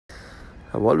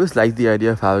I've always liked the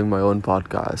idea of having my own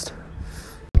podcast.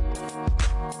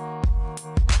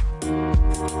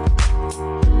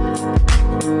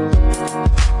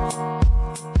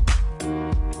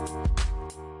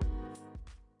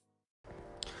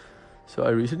 So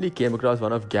I recently came across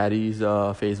one of Gary's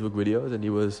Facebook videos, and he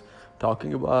was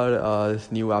talking about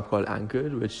this new app called Anchor,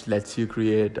 which lets you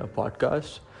create a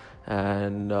podcast.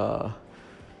 And to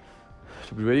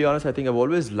be really honest, I think I've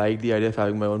always liked the idea of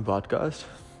having my own podcast.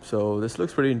 So this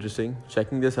looks pretty interesting.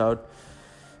 Checking this out,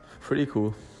 pretty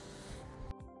cool.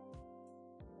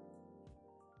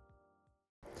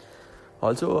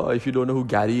 Also, if you don't know who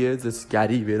Gary is, it's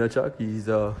Gary Vaynerchuk. He's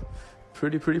a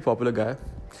pretty popular guy.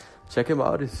 Check him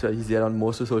out. He's there on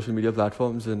most of social media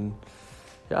platforms, and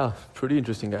yeah, pretty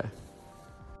interesting guy.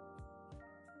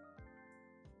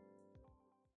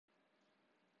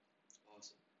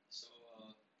 Awesome. So,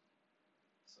 uh,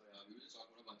 so we were just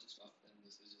talking about a bunch of stuff, and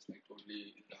this is just like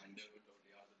totally random and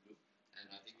totally out of the blue. And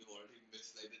I think we've already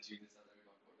missed like the genius stuff that we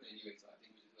talked about. But anyway, so I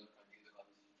think we're just gonna continue the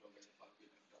conversation from where the fuck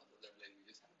we left off. That like we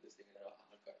just have this thing in our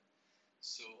archive.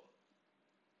 So,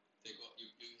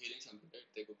 you hearing something, right?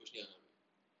 Teko kuch nahi aana abhi.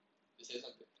 You say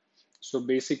something. So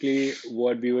basically,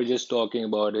 what we were just talking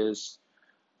about is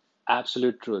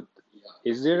absolute truth.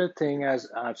 Yeah. Is there a thing as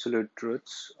absolute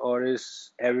truths, or is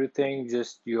everything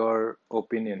just your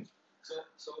opinion?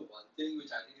 So one thing which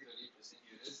I think is really interesting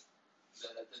here is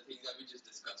the things that we just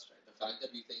discussed, right? The fact that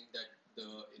we think that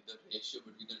the ratio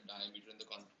between the diameter and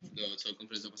the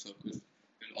circumference of a circle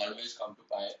will always come to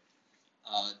pi.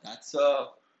 That's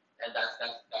and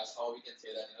that's how we can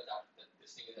say that that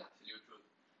this thing is absolute truth.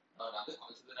 Now another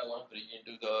concept that I want to bring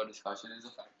into the discussion is the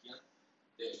fact here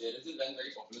there is a one very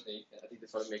popular thing, and I think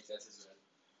this sort of makes sense as well,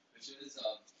 which is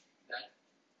that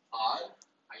our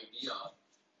idea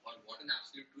on what an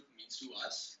absolute truth means to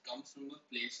us comes from a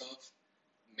place of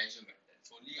measurement.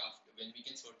 It's only after when we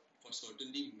can for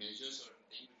certainly measure certain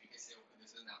things we can say, okay,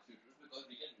 this is an absolute truth because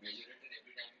we can measure it, and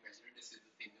every time we measure it, this is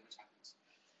the thing which happens.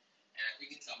 And I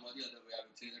think in some or the other way, I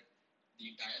would say that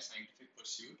the entire scientific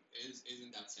pursuit is in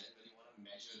that sense where you want to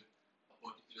measure a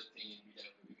particular thing and be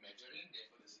like, okay, we measure it, and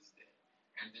therefore this is there.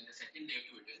 And then the second layer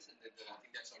to it is, and I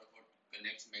think that's sort of what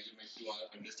connects measurement to our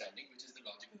understanding, which is the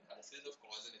logical analysis of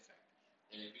cause and effect.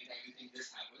 And every time you think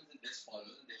this happens, and this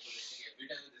follows, and therefore they think every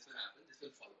time this will happen, this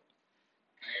will follow.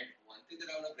 And one thing that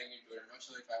I want to bring into it, I'm not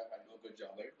sure if I do a good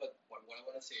job at it, but what I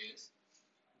want to say is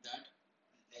that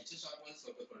let's just talk about a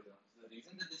circle, for example. The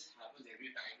reason that this happens every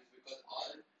time is because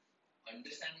our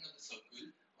understanding of the circle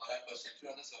or our perception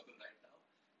of the circle right now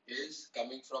is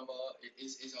coming from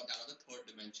is on another third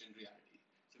dimension reality.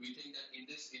 So we think that in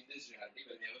this reality,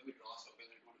 whenever we draw a circle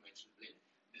in a two-dimensional plane,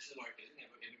 this is what it is. And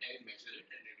every time we measure it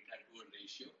and we try to do a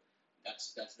ratio,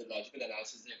 that's the logical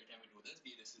analysis. Every time we do this,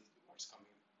 this is what's coming.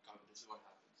 This is what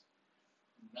happens.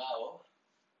 Now,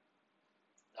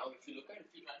 now if you try to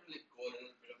like go a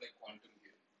little bit of like quantum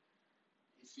here,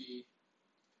 if we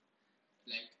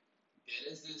like there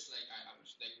is this like I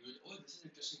was like oh, this is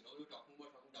interesting. No, we were talking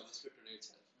about fucking double split today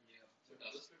itself. Yeah. So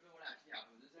double split what actually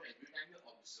happens is that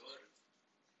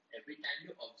every time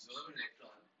you observe an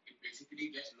electron, it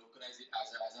basically gets localized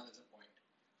as a point.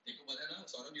 देखो पता है ना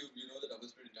Saurabh, you know the double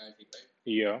split entire thing, right?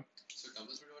 Yeah. So double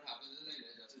split what happens is like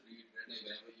just to reiterate, like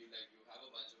whenever you have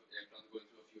a bunch of electrons going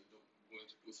through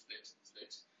two splits,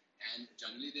 and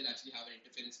generally they'll actually have an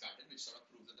interference pattern which sort of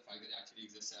proves that the fact that it actually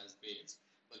exists as waves.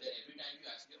 But then every time you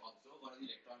actually observe one of the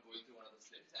electron going through one of the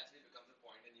slits, it actually becomes a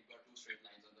point, and you've got two straight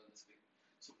lines on the screen.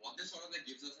 So what this sort of like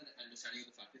gives us an understanding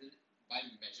of the fact is that by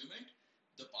measurement,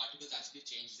 the particles actually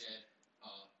change their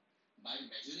by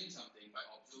measuring something, by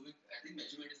observing. I think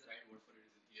measurement is the right word for it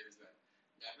here as well.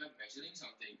 That by measuring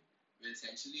something, will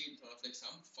essentially sort of like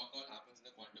some fuck all happens in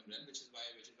the quantum realm, which is why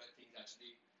things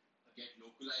actually get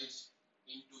localized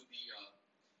into the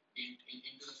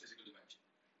into the physical dimension.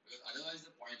 Because otherwise,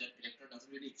 the point that electron doesn't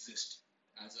really exist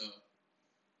as a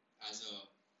as a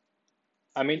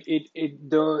I mean,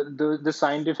 the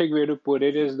scientific way to put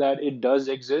it is that it does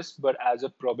exist, but as a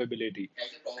probability,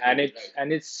 as a and probability, it's right?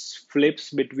 and it's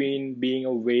flips between being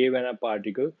a wave and a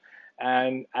particle.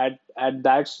 And at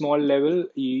that small level,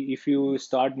 if you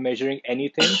start measuring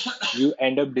anything, you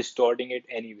end up distorting it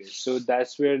anyway. So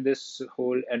that's where this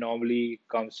whole anomaly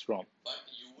comes from. But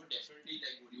you would definitely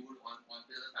like you would on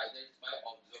the fact that it's by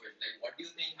observe it. Like, what do you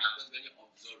think happens when you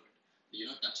observe it? You're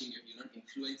not touching it, you're not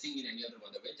influencing in any other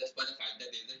way, just by the fact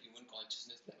that there's a human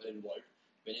consciousness level involved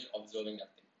when you're observing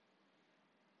that thing.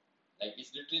 Like,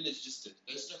 it's literally just it.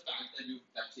 Just the fact that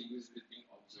that thing is being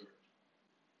observed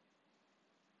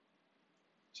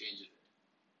changes it.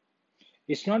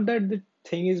 It's not that the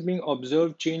thing is being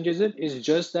observed changes it, it's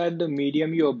just that the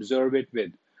medium you observe it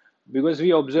with. because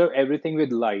we observe everything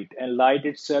with light, and light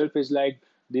itself is like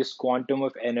this quantum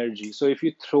of energy. So if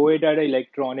you throw it at an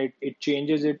electron, it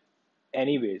changes it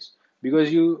anyways,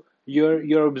 because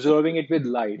you're observing it with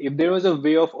light. If there was a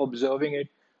way of observing it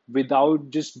without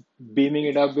just beaming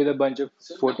it up with Exactly. a bunch of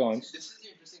So now, see, photons, this is the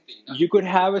interesting thing. Now, you could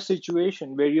have a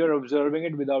situation where you're observing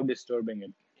it without disturbing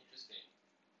it. interesting.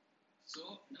 So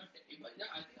now, yeah,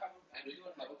 I think I really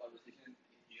want to have a conversation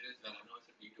here as well. I know it's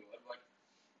a detour, but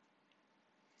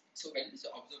so when this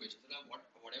observation, so now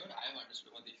whatever I have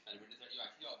understood about the experiment is that you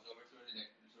actually observe it through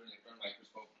an electron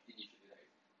microscope initially, right?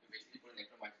 You basically put an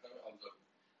electron microscope and observe it.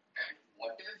 And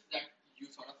what if that you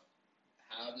sort of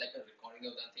have like a recording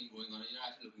of that thing going on and you're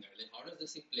actually looking at it? Like, how does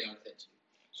this thing play out essentially?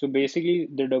 So basically,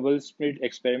 the double slit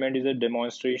experiment is a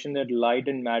demonstration that light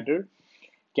and matter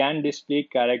can display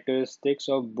characteristics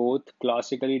of both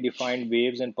classically defined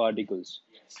waves and particles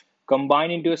Yes.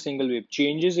 combined into a single wave.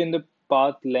 Changes in the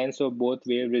path lengths of both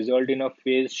waves result in a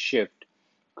phase shift,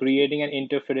 creating an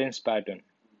interference pattern.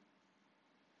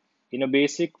 In a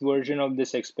basic version of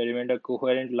this experiment, a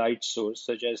coherent light source,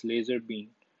 such as laser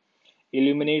beam,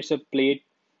 illuminates a plate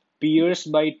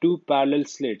pierced by two parallel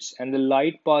slits, and the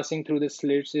light passing through the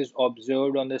slits is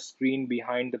observed on the screen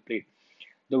behind the plate.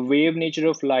 The wave nature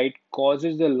of light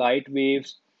causes the light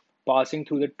waves passing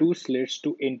through the two slits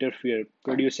to interfere,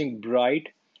 producing bright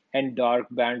and dark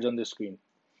bands on the screen.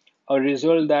 A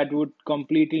result that would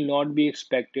completely not be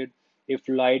expected if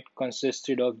light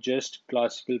consisted of just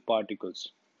classical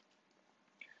particles.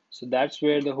 So that's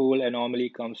where the whole anomaly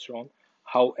comes from.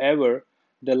 However,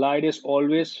 the light is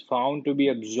always found to be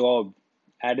absorbed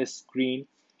at a screen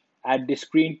at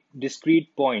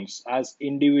discrete points as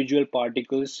individual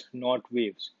particles, not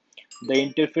waves. The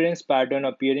interference pattern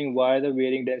appearing via the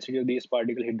varying density of these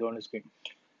particles hit on the screen.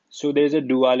 So there's a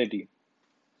duality,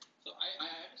 So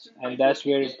I understood, I and that's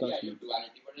totally where get it the comes idea from. of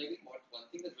duality, but I think one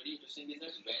thing that's very interesting is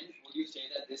that when would you say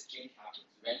that this change happens?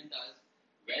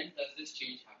 When does this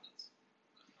change happens?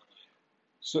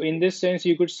 So in this sense,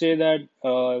 you could say that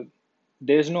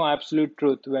there's no absolute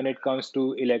truth when it comes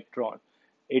to electron.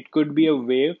 It could be a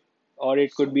wave, or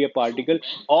it could So be a so particle,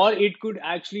 or when it could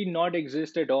actually not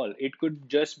exist at all. It could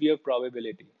just be a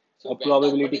probability, so a when does but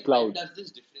probability like when cloud. does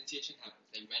this differentiation happen?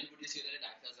 Like when would you say that it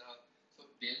acts as a so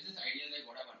there's this idea like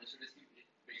what I've understood is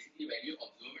basically when you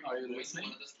observe it going through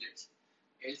one of the slits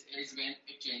is when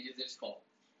it changes its form,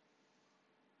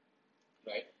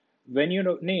 right? When you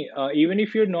know, nee, even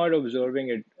if you're not observing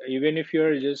it, even if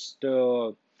you're just,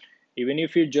 even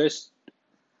if you just,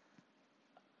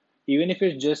 even if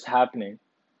it's just happening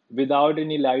without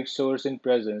any light source in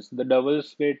presence, the double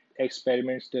slit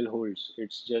experiment still holds.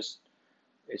 It's just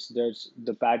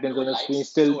the patterns No on the light screen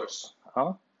still, source.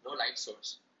 huh? No light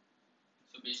source.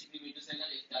 So basically, we need to say that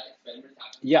if that experiment is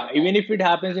happening in a Yeah, dark even if it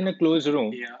happens in a closed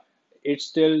room, it's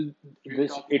still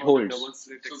this, it holds. so will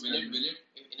it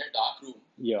in a dark room,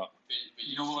 Yeah,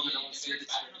 will you see an interference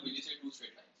pattern or will you say two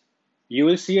straight lines? you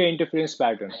will see an interference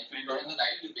pattern. And if you turn on the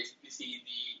light, you basically see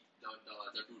the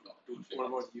two straight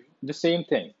lines. The same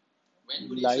thing. When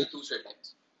would you say Light, two straight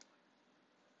lines?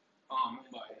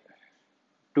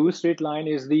 two straight line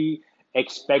is the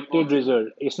expected result.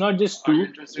 It's not just two,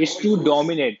 it's two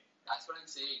dominant. That's what I'm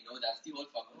saying. No, that's the whole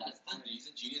fuck. That's the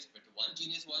reason genius of it. One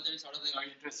genius was that it sort of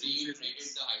like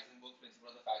reiterated the Heisenberg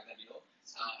principle of the fact that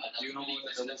nothing really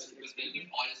exists in a physical thing.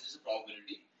 All is just a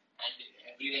probability,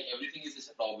 and everything is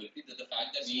just a probability. That the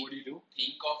fact that we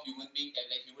think of human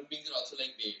beings are also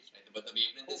like waves, right? But the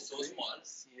wavelength is so small that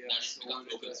it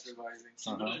becomes localized.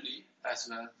 Similarly,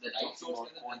 the light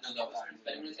source and the love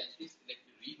experiment essentially like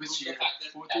reproves the fact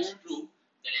that that's true.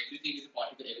 That everything is a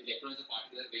particle, every electron is a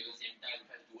particle, wave at the same time, it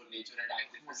has dual nature and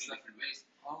acts differently in different ways.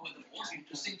 But the most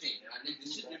interesting thing, and like this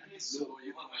should literally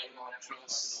blew my mind when I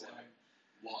first got to know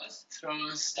was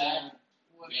that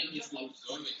when you're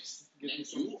observing it, then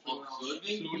you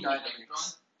observing the electron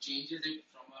changes it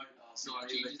from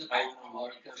changes the pattern from a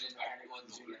interference pattern to a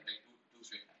normal, like two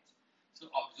straight lines. So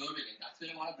observing it, that's where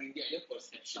I want to bring the idea of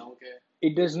perception.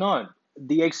 It does not.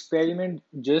 The experiment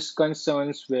just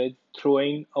concerns with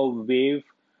throwing a wave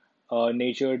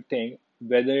natured thing,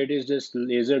 whether it is just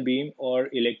laser beam or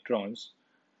electrons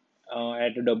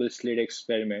at a double slit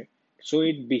experiment. So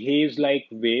it behaves like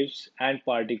waves and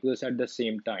particles at the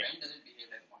same time. When does it behave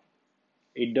like one?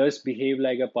 It does behave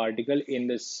like a particle in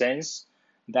the sense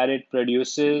that it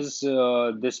produces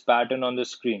this pattern on the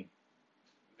screen.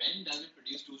 When does it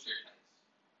produce two straight lines?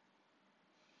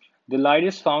 The light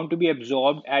is found to be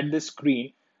absorbed at the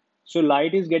screen. So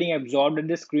light is getting absorbed at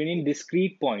the screen in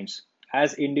discrete points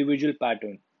as individual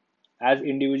pattern, as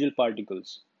individual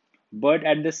particles. But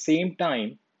at the same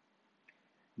time,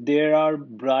 there are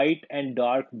bright and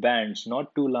dark bands,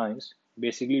 not two lines,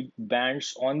 basically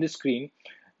bands on the screen,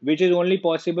 which is only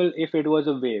possible if it was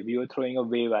a wave. You're throwing a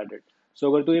wave at it. So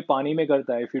अगर तू ये पानी में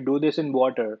करता है, if you do this in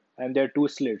water and there are two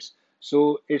slits,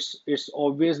 so it's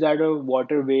obvious that a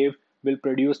water wave will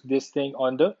produce this thing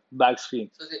on the back screen,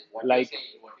 So like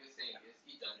what you're saying is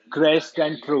कि generally crest क्या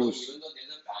है, and throws. even though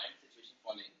there's a bad situation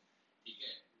falling, ठीक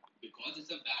है, because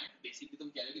it's a bad, basically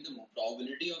तुम कह रहे हो कि the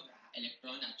probability of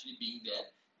electron actually being there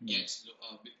gets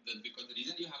because the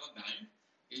reason you have a band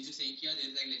is you're saying here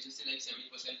there's like, let's just say like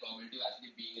 70% probability of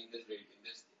actually being in this rate in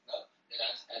this now,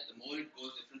 whereas as the more it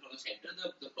goes different from the center,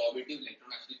 the probability of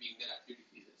electron actually being there actually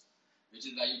decreases, which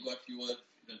is why you got fewer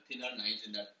the thinner lines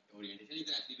in that orientation. You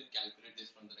can actually even calculate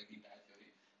this from the like entire theory,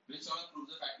 which sort of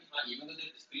proves the fact that even though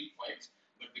they're discrete points,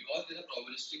 but because there's a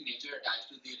probabilistic nature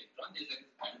attached to the electron, there's like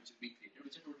this pattern which is being created,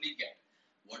 which I totally get.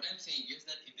 What I'm saying is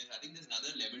that I think there's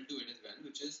another level to it as well,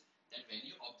 which is that when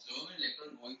you observe an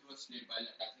electron going through a slit while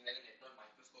attaching like an electron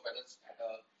microscope at a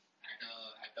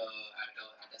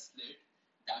slit,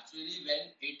 that's really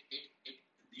when it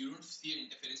you don't see an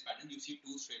interference pattern, you see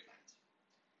two straight lines.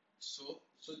 So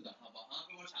वहाँ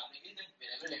पे what's happening is that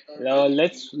whenever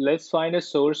electron Let's find a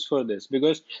source for this,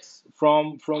 because yes,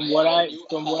 from what I I knew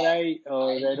from what I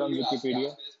I read knew on you asked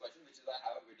Wikipedia. me this question, which is why I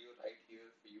have a video right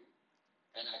here for you.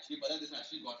 And actually, but this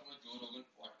actually got from a Joe Rogan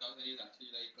podcast, and he's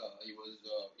actually like he was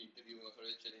interviewing or sort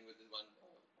of chilling with this one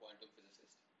quantum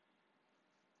physicist.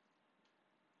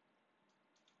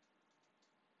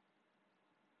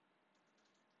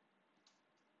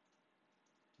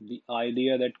 The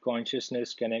idea that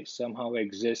consciousness can somehow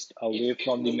exist away If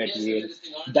from the nobody has figured material this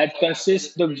thing out, that's that how it happens. consists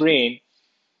It's the pretty cool. brain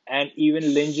and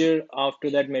even linger after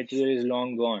that material is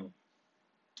long gone.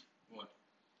 What?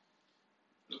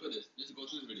 Look at this. Just go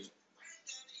through this video.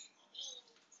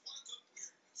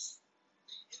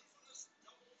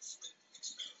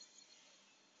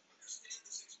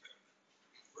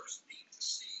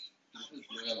 This is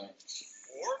blow your mind.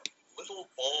 Or little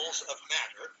balls of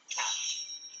matter.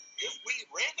 If we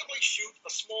randomly shoot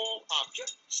a small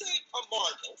object, say a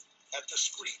marble, at the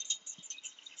screen,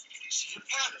 we see a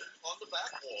pattern on the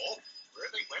back wall where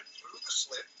they went through the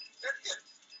slit and hit.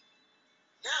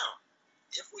 Now,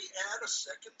 if we add a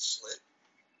second slit,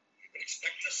 we would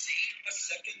expect to see a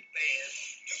second band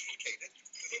duplicated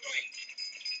to the right.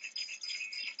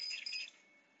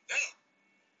 Now,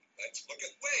 let's look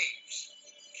at waves.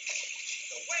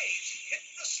 The waves hit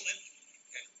the slit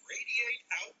and radiate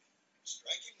out,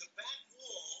 striking the back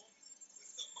wall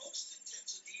with the most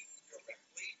intensity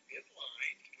directly in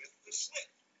line with the slit.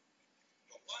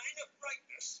 The line of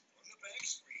brightness on the back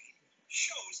screen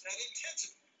shows that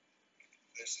intensity.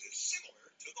 This is similar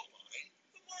to the line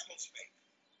the marbles make.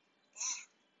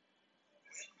 But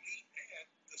when we add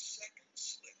the second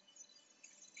slit,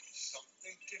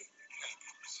 something different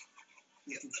happens.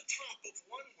 If the top of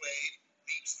one wave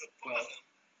meets the bottom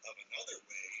of another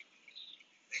wave,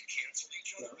 they cancel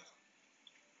each other out.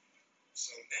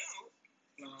 So now,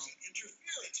 there's an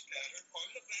interference pattern on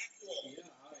the back wall.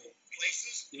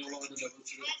 Places where the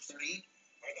two top feet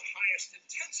are the highest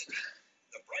intensity,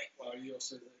 the bright ones.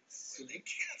 When they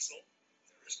cancel,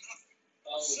 there is nothing.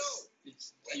 So,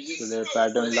 when we So their throw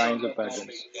pattern a lines wave of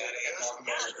patterns. that is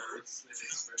matter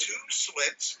through two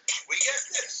slits, we get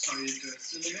this. Two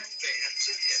bands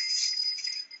of hits.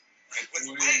 And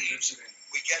with waves,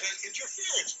 we get an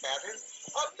interference pattern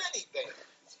of many bands.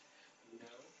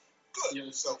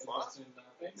 Good so far.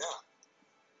 Now,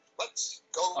 let's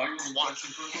go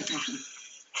quantum.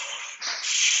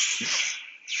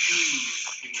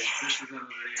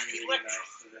 Electron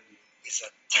is a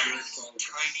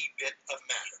tiny bit of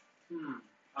matter,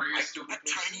 like a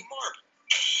tiny marble.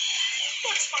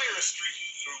 Let's fire a stream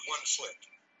through one slit.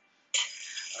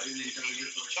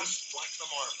 Just like the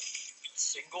marble, a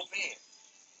single band.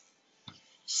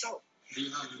 So,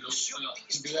 shoot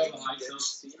these tiny bits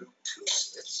through two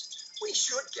slits, we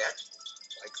should get,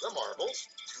 like the marbles,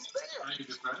 two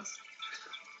bands.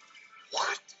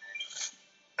 What?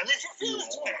 An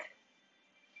interference pattern.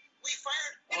 We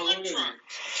fired electrons,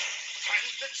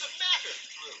 tiny bits of matter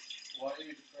through.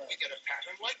 We get a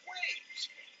pattern like waves,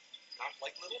 not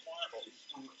like little marbles.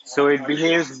 So it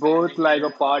behaves both like a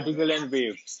particle and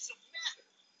wave. Pieces of matter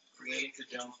create an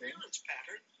interference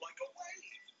pattern like a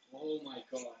wave. Oh my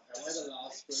god, am I the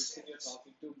last person you're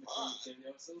talking to before you kill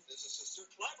yourself? Physicists are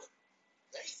clever.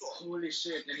 They thought Holy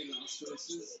shit, any last those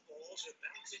verses? little balls are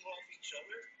bouncing off each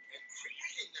other and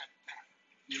creating that pattern.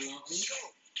 You want me? So,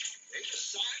 they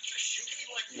decide to shoot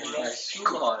You electrons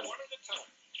love one at a time.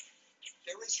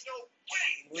 There is no way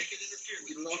they can interfere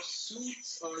with You each love other.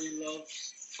 suits or you love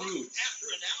fruits? After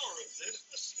an hour of this,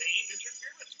 the same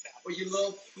interference pattern Oh, you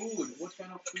love food. What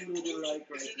kind of food would you like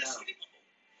right now?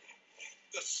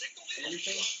 The single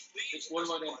Anything? electron Like, leaves what this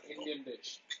about an particle, Indian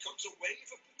dish? becomes a wave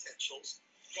of potentials,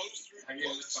 goes through Have you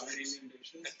ever both tried slits, Indian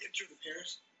dishes? and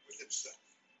interferes with itself.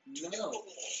 No. Hit the wall.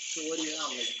 So what do you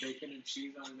have? Like bacon and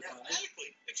cheese on the pie? Mathematically,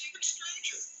 it's even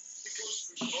stranger. It goes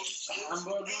through both slits,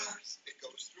 Hamburger? and it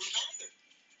goes through neither.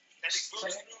 And it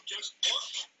goes through just one,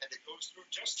 and it goes through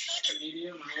just the other.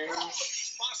 Medium All rare. of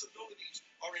these possibilities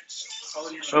are in How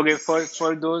do you superposition. Okay,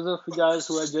 for those of you guys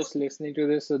who are just listening to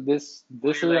this, so this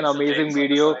Would is you an like some amazing eggs on the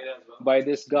video side as well? by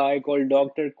this guy called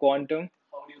Dr. Quantum,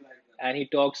 How do you like that? and he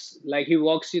talks like he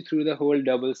walks you through the whole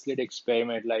double slit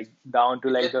experiment, like down to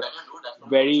like Get the better, dude. That's from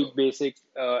very also. basic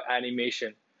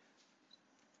animation.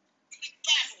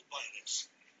 Baffled by this.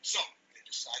 So they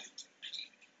decided to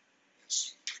peek and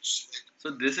see which slit. So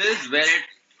this is where it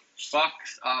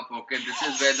fucks up. Okay, this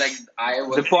is where like I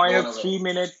was The point blown of away. 3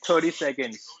 minutes 30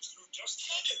 seconds. Goes through just the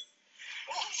other.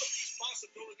 All of these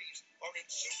possibilities are in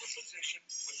superposition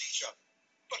with each other.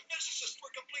 But physicists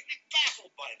were completely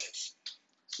baffled by this.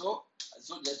 So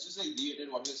let's just like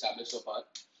reiterate what we established so far.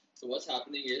 So what's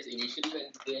happening is initially when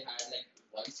they had like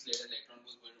one slit, an electron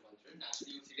was going to one slit,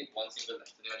 naturally you see like one single line.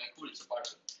 So they were like, cool, it's a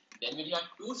particle. Then when you have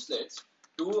two slits,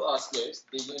 they will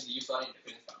leave an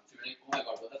interference pattern. So you're like, oh my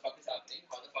god, what the fuck is happening?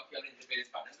 How the fuck you have an interference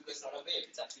pattern? Because it's not a wave,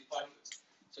 it's actually particles.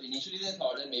 So initially they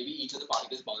thought that maybe each of the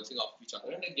particles bouncing off each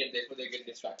other and again therefore they get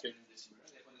distracted in this unit,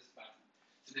 therefore this pattern.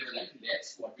 So they were like,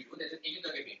 what we do, let's just take it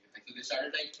again. Like, so they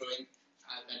started like throwing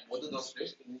at both of those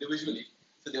slits individually.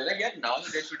 So they were like, yeah, now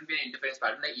there shouldn't be an interference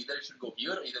pattern. Like either it should go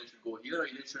here, or either it should go here, or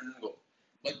either it shouldn't go.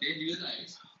 But they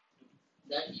realized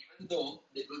that even though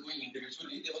they were going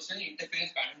individually, there was an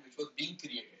interference pattern which was being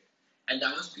created, and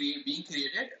that was being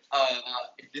created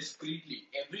discretely.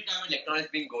 Every time an electron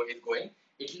is going,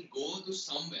 it will go to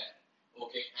somewhere.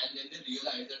 Okay, and then they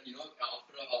realized that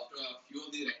after a few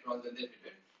of the electrons when they hit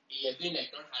it, every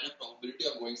electron had a probability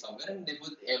of going somewhere, and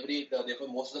therefore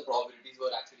most of the probabilities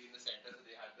were actually in the center, so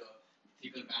they had the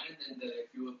thicker band, and then there were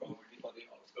fewer probabilities for the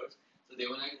outskirts. So they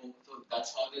were like, oh, so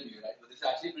that's how they realized. But this is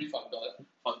actually pretty fucked up.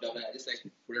 And I just like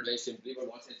put it very simply.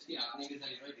 But what's actually happening is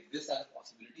that it exists as a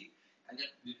possibility, and that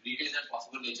we retain that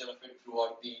possible nature of it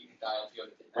throughout the entire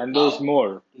theory. But And there's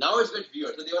more. now it's a bit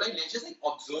weird. So they were like, let's just like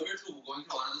observe it through going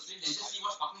through one of the slit. Let's just see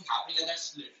what's fucking happening at that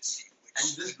slit. And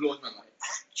this blows my mind.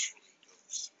 Actually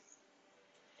goes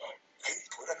through. They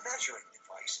put a measuring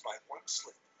device by one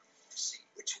slit to see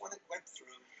which one it went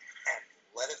through and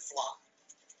let it fly.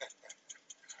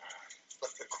 But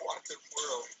the quantum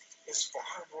world is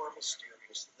far more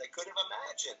mysterious than they could have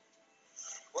imagined.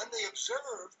 When they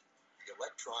observed, the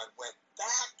electron went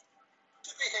back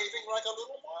to behaving like a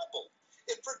little marble.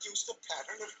 It produced a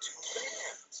pattern of two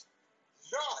bands,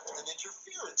 not an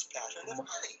interference pattern of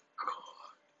any.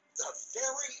 The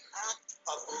very act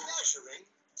of measuring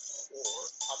or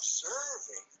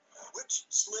observing which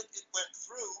slit it went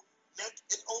through meant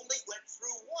it only went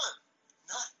through one,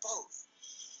 not both.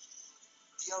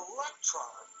 The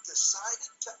electron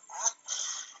decided to act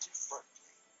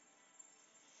differently,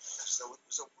 as though it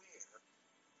was aware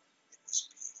it was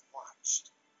being watched.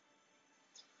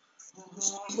 Oh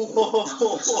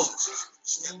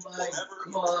my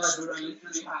god, dude, I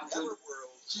literally have to.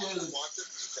 World of quantum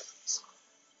events.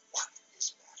 What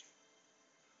is matter?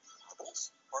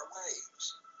 Bubbles or waves?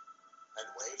 And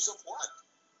waves of what?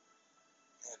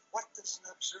 And what does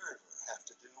an observer have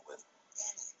to do with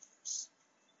any of this?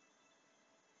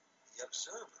 The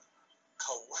observer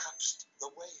collapsed the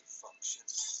wave function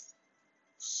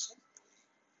simply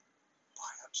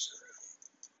by observing.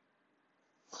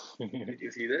 Did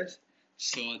you see this?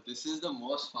 So this is the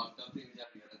most fucked up thing which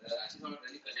I've realized. That actually sort of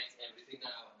really connects everything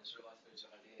that I've understood about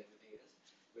spirituality and everything is,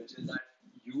 which is that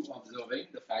you observing,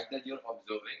 the fact that you're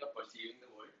observing or perceiving the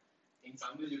world, in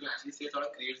some ways you can actually say sort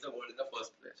of creates the world in the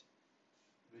first place.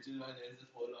 Which is why there is this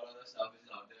whole lot of stuff which is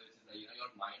out there, which is like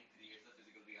your mind creates the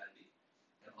physical reality,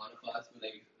 and all of us who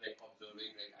like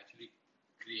observing like actually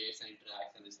creates and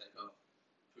interacts, and it's like a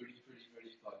pretty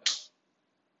fucked up,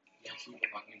 yeah, super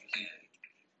fucking interesting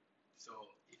thing.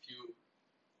 So if you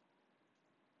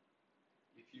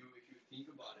think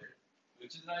about it,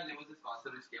 which is why there was this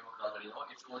concept which came across that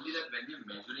it's only that when we're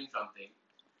measuring something,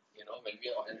 when we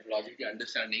are logically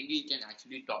understanding, we can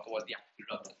actually talk about the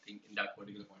accuracy of that thing in that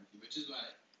particular quantity. Which is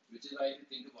why if you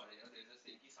think about it, there's this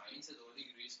thing science has only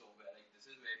reached nowhere. Like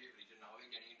this is where we've reached. Now we're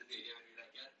getting into the area where we're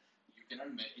like, yeah, you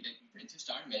cannot measure. Like once you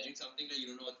start measuring something, like you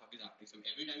don't know what the fuck is happening. So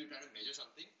every time you try to measure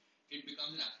something, it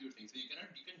becomes an absolute thing. So you can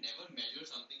never measure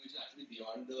something which is actually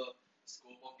beyond the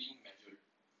scope of being measured.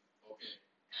 Okay,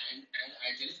 and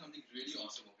I'll tell you something really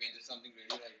awesome. Okay, and this is something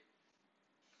really like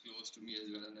close close to me as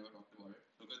well. I never talked about it.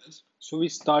 Look at this. So we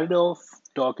started off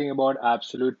talking about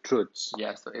absolute truths.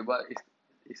 Yeah, so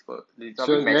it's for the So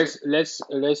topic measure.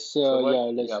 let's So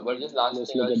yeah, but just last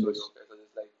let's thing look I'll at show you. this. Okay, so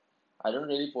just like I don't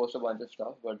really post a bunch of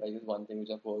stuff, but like this one thing which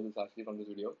I post is actually from this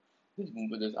video.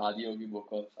 This Adi Yogi book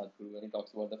of Sadhguru, and he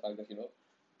talks about the fact that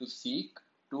to seek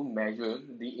to measure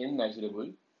the immeasurable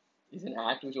is an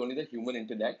act which only the human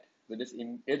intellect with its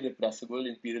irrepressible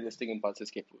imperialistic impulse is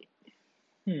capable.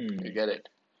 You get it?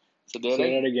 So they're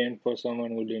Say like that again for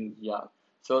someone who didn't. yeah.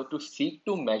 So to seek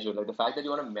to measure, like the fact that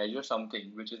you want to measure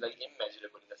something which is like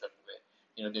immeasurable in a certain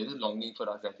way, there's a longing for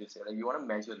us, as you say, like you want to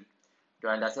measure it,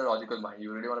 and that's a logical mind.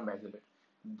 You really want to measure it.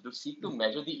 To seek to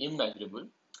measure the immeasurable,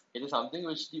 it is something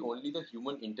which only the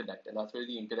human intellect, and that's where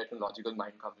the intellect and logical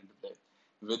mind comes into play,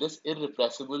 with this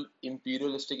irrepressible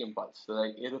imperialistic impulse. So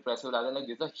like irrepressible, as in like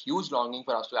there's a huge longing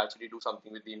for us to actually do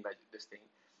something with this thing.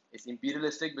 It's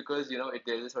imperialistic because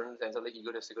there's a certain sense of like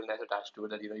egotisticalness attached to it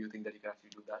that you think that you can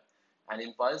actually do that. And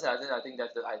impulse, as in I think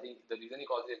the reason he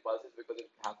calls it impulse is because it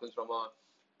happens from a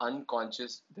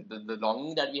unconscious. The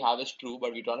longing that we have is true,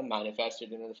 but we try to manifest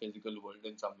it in the physical world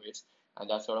in some ways, and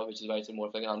that's sort of which is why it's more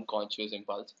of like an unconscious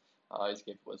impulse is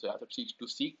capable. So yeah, to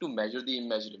seek to measure the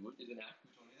immeasurable is an act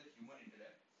which only the human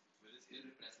intellect with its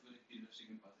irrepressible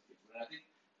imperialistic impulse is capable. And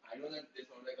I know that there's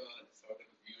sort of like a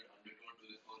weird undertone to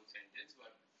this whole sentence,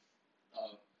 but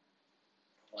uh,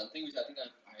 one thing which I think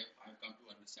I've come to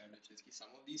understand, which is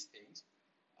some of these things,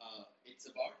 it's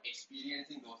about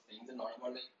experiencing those things and not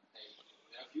about like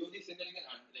there are a few of these things that you can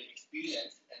like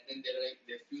experience, and then there are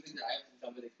a few things that I have in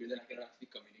some way experienced that I cannot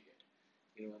actually communicate,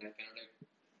 and I cannot like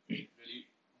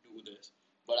really do this.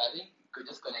 But I think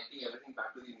just connecting everything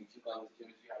back to the initial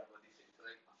conversation which we had about these things. So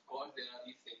like, of course, there are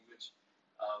these things which,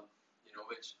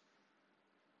 which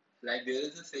like there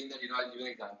is this thing that I'll give you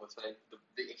an example. So like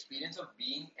the experience of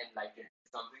being enlightened is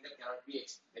something that cannot be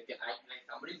like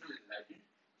somebody who is enlightened,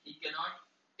 he cannot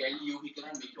tell you, he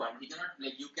cannot make you he cannot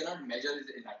like you cannot measure his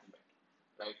enlightenment.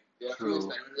 Like there are few True.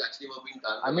 experiments that actually were being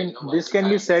done I where like mean, once this you can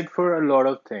be have this. said for a lot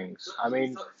of things. So I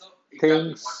mean, exactly what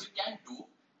things. you can do,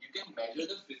 you can measure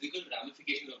the physical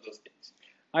ramifications of those things.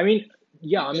 I mean,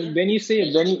 yeah. You I mean,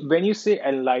 cannot measure. when you say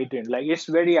enlightened, like it's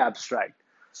very abstract.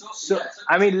 So So yeah, so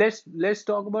I mean, let's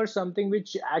talk about something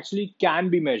which actually can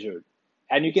be measured,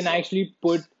 and so you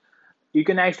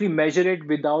can actually measure it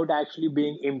without actually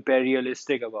being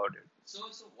imperialistic about it. So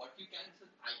what you can, there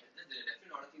are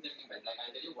definitely a lot of things that you can measure. Like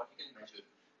I'll tell you what you can measure,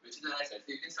 which is what I said.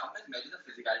 So you can sometimes measure the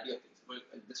physicality of things. But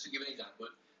just to give an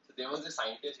example, so there was a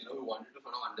scientist, who wanted to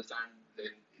sort of understand the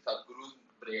Sadhguru's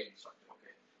brain structure.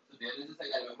 Okay, so there is this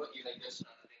like I remember like just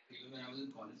another thing. Even when I was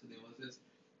in college, so there was this.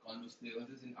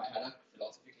 I had a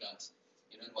philosophy class.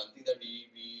 And one thing that we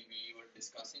were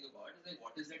discussing about is like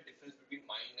what is the difference between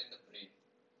mind and the brain?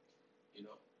 you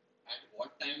know at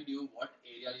what time what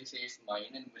area you say is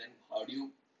mind, and when how do you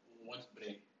what's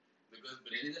brain, because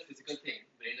brain is a physical thing,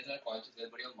 brain is not consciousness,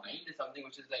 but your mind is something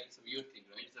which is like it's a weird thing,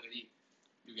 right? It's a very,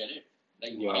 you get it,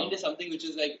 like Yeah. mind is something which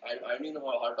is like I don't even know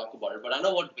how to talk about it, but I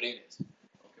know what brain is.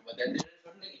 Okay, but then there is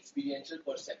certain like experiential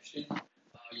perception,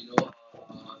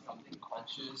 something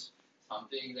conscious,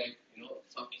 something like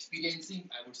some experiencing,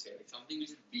 I would say, like something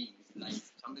which is being, it's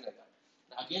life, something like that.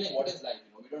 Again, like what is life?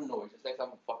 We don't know. It's just like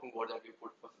some fucking word that we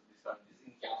put for this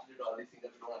encapsulate all these things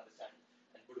that we don't understand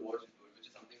and put words into it, which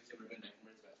is something which is written in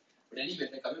Enlightenment as well. But anyway,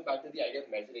 like coming back to the idea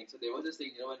of measuring, so there was this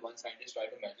thing, when one scientist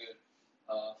tried to measure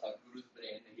Sadhguru's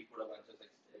brain, and he put a bunch of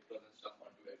like electrodes and stuff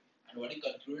onto it, and what he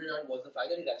concluded on was the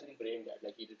fact that he's actually brain dead,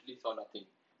 like he literally saw nothing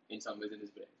in some ways in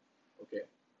his brain. Okay,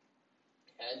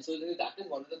 and so that is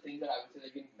one of the things that I would say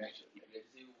like in measure. Like let's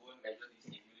say you go and measure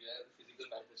these things, you have the physical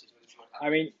manifestation, which is what I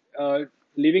happens. mean,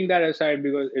 leaving that aside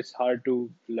because it's hard to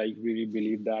like really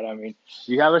believe that. I mean,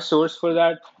 you have a source for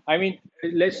that. I mean,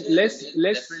 There's definitely this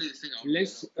thing out there.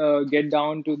 let's get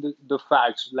down to the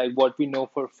facts, like what we know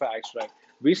for facts, right?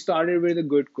 We started with a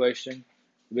good question,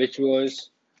 which was,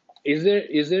 is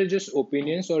there just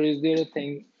opinions or is there a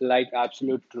thing like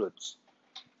absolute truths?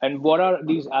 And what are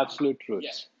these absolute Yeah.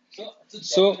 truths? So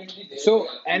So definitely there will be so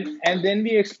absolute and truth. then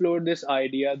we explored this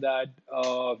idea that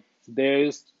there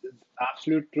is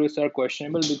absolute truths are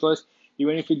questionable because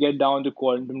even if you get down to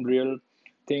quantum real,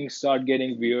 things start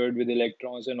getting weird with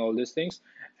electrons and all these things.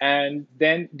 And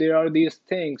then there are these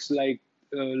things like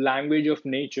language of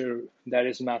nature, that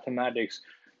is mathematics.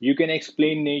 You can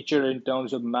explain nature in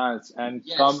terms of maths and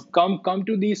Yes. come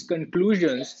to these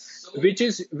conclusions, Yes.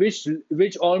 So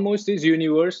which almost is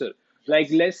universal. Like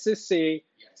yes. let's just say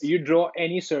Yes. you draw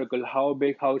any circle, how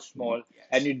big, how small,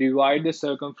 and Yes. you divide the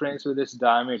circumference with its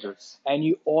diameter, Yes. and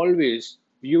you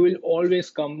will always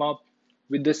come up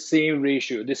with the same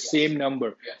ratio, the Yes. same number,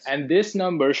 Yes. and this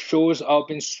number shows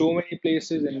up in so many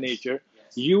places in Yes. nature.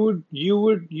 Yes.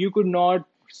 You could not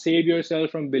save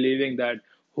yourself from believing that Yes.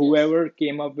 whoever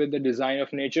came up with the design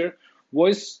of nature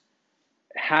was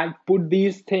had put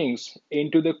these things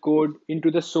into the code,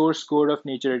 into the source code of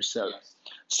nature itself. Yes.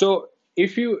 So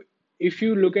if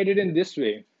you look at it in this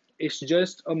way, it's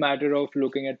just a matter of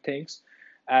looking at things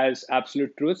as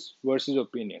absolute truths versus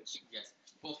opinions. Yes.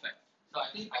 Perfect. So I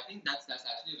think that's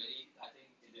actually very. I think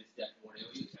it is that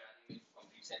whatever you said, I think makes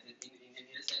complete sense. In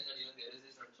a sense that there is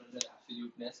this sort of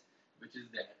absoluteness which is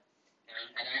there, and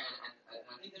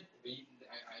I think that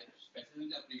I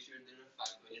specifically appreciate the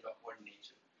fact when you talk about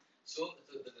nature. So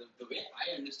the way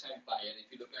I understand fire, if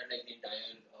you look at like the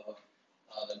entire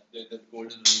the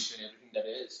golden ratio and everything that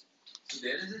is, so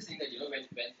there is this thing that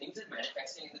when things are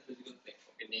manifesting in the physical thing.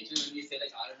 Okay, nature, when we say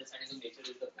like our understanding of nature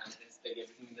is the planets, like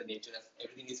everything in the nature,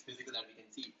 everything is physical that we can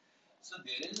see. So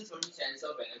there is a certain sense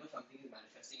of whenever something is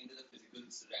manifesting into the physical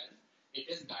realm, it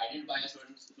is guided by a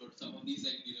certain some of these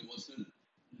like universal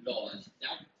laws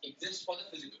that exist for the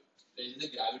physical. There is the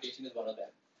gravitation is one of them.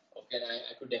 Okay, and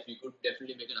I could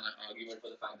definitely make an argument for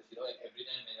the fact that like every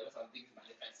time whenever something is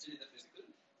manifested in the physical,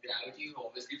 gravity will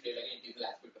obviously play like an integral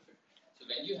aspect of it. So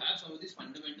when you have some of these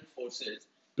fundamental forces,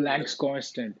 Planck's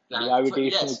constant,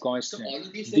 gravitational yes. So constant. all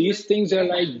of these things These things are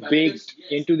like baked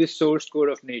yes. into the source code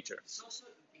of nature. So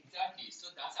exactly. So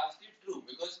that's absolutely true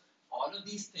because all of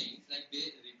these things, like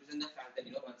they represent the fact that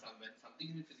when something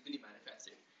is physically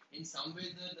manifested, in some way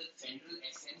the central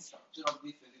essence structure of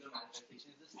the physical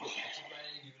manifestation is the same. Which is why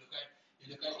you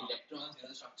look at electrons.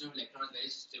 The structure of electrons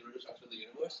is very similar to the structure of the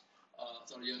universe.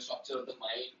 Your structure of the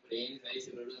mind, brain is very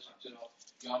similar to the structure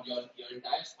of your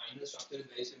entire spinal structure is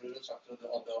very similar to the structure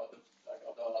of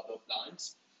the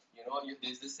plants.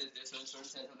 There's a certain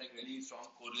sense of like really strong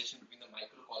correlation between the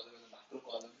microcosm and the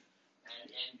macrocosm,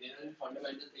 and there are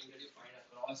fundamental things that you find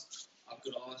across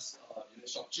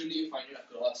structurally you find it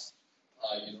across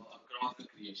the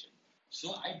creation.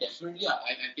 So I definitely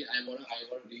I wanna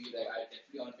be like I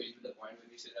definitely on page with the point when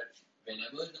we say that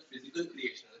whenever the physical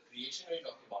creation or the creation we're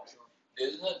talking about,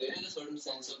 there is a certain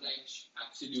sense of like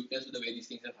absoluteness to the way these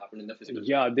things have happened in the physical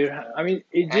Yeah, realm. I mean,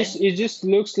 And it just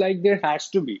looks like there has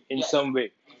to be in yes, some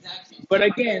way. exactly. But So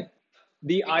again,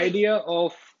 the it is. idea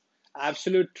of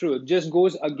absolute truth just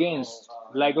goes against,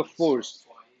 like a force.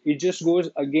 It just goes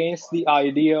against the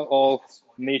idea of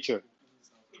nature.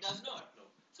 It does not. No.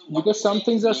 So what Because you're some saying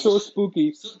things is are so nature.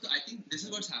 spooky. So I think this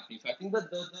is what's happening. So I think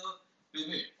that the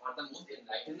pivot or the most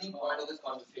enlightening point of this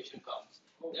conversation comes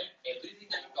that everything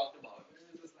that we talked about,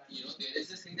 there is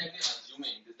this thing that we're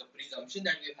assuming, the presumption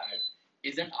that we've had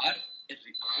is that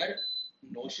our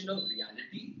notion of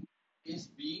reality is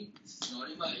being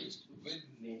synonymized with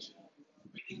nature.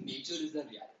 We think nature is the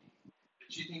reality.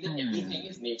 We think that Hmm. everything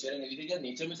is nature, and we think that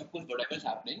nature means, of course, whatever is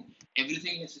happening,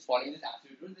 everything is just following this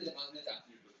absolute rule. There's a this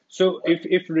absolute rule. So What?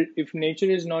 if nature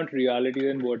is not reality,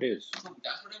 then what is? So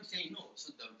that's what I'm saying. No.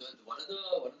 So one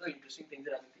of the interesting things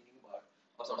that I've been thinking about,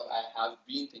 or sort of I have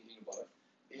been thinking about,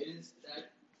 is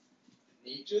that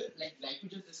nature, like we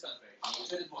just discussed, right?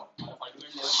 Nature is what? On a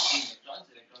fundamental level,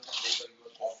 electrons have like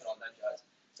your quarks and all that jazz.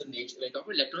 So nature, when we talk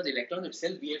about electrons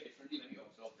itself behave differently when we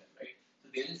observe them, right? So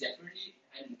there is definitely,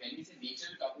 and when we say nature,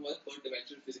 we're talking about third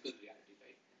dimensional physical reality,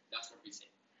 right? That's what we say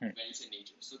Hmm. when you say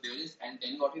nature. So there is, and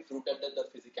then what we fruit at the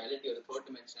physicality or the third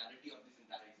dimensionality of this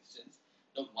entire existence.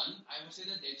 The one, I would say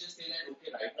that let's just say that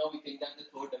okay, right now we think that the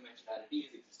third dimensionality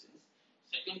is existence.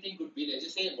 Second thing could be let's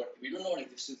just say what we don't know what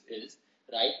existence is.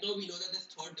 Right now we know that this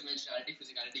third dimensionality,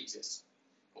 physicality exists.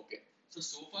 Okay.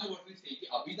 So far what we say,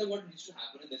 abhi tak what needs to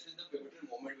happen, and this is the pivotal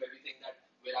moment where we think that,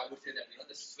 where I would say that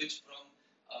the switch from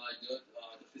the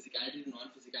physicality to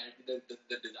non-physicality,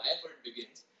 the desire for it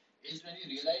begins, is when we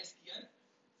realize here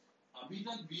अभी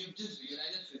तक we have just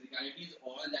realized that physicality is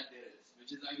all that there is,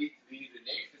 which is why we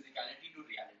relate physicality to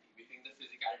reality. We think that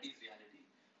physicality is reality.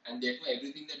 And therefore,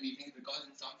 everything that we think, because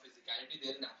in some physicality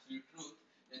there is an absolute truth,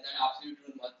 then that absolute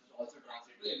truth must also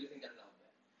translate to everything that is out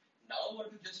there. Now,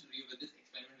 what you just with this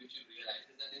experiment, which you realize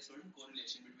is that there's certain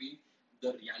correlation between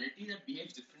the reality that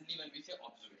behaves differently when we say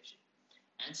observation.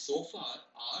 And so far,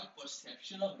 our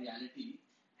perception of reality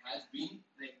has been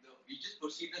like we just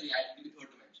perceive the reality with third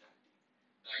dimensionality,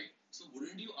 right? So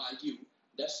wouldn't you argue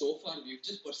that so far we've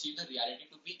just perceived the reality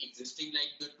to be existing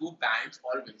like the two bands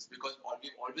always, because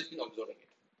we've always been observing it.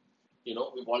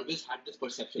 We've always had this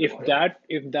perception If about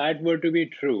it. that were to be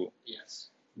true, Yes.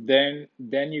 then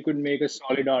you could make a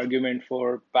solid argument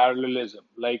for parallelism.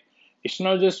 Like it's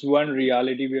not just one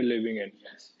reality we are living in;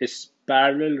 Yes. it's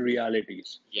parallel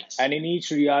realities, Yes. and in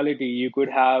each reality you could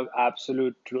have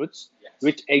absolute truths Yes.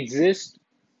 which exist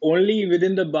only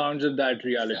within the bounds of that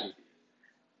reality. Exactly.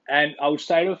 And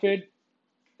outside of it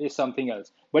is something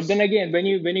else. But then again, when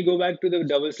you go back to the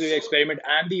double slit So, experiment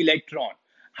and the electron,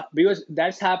 because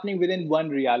that's happening within one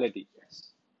reality,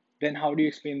 yes. then how do you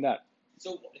explain that?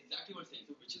 So exactly what I'm saying.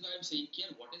 So which is why I'm saying here,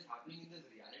 what is happening in this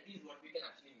reality is what we can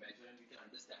actually measure and we can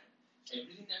understand.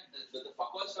 Everything that the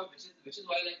fuck all stuff, which is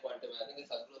why like quantum, I think the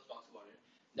Sadhguru talks about it,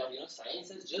 that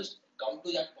science has just come to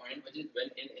that point, which is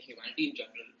when in humanity in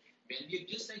general, when we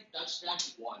just like touched that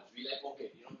wall, we like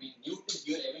okay, we knew to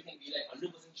hear everything, we like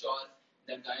 100% sure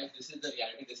that guys, this is the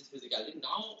reality, this is physicality.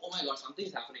 Now, oh my god,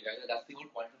 something's happening, guys. That's the whole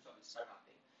quantum stuff is start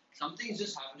happening. Something's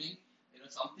just happening.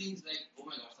 Something's like, oh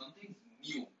my god, something's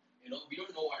new. We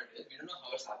don't know what it is. We don't know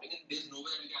how it's happening, and there's no way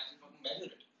that we can actually fucking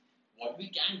measure it. What we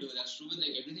can do, that's true with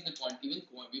like everything that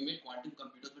we made quantum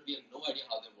computers, but we have no idea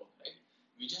how they work, right?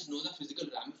 We just know the physical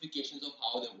ramifications of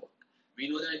how they work. We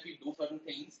know that if we do certain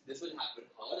things, this will happen.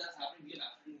 How that's happening, we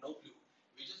have absolutely no clue.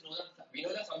 We just know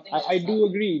that something I else is do happening.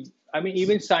 agree. I mean,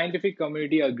 even scientific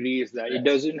community agrees that it Yes.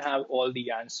 doesn't have all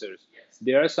the answers. Yes.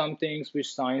 There are some things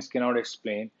which science cannot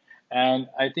explain, and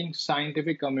I think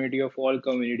scientific community of all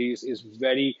communities is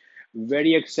very,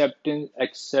 very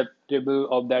acceptable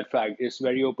of that fact. It's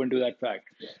very open to that fact,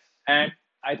 Yes. and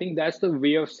I think that's the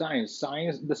way of science.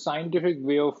 The scientific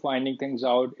way of finding things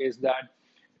out is that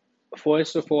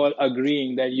first of all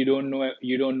agreeing that you don't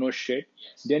know shit.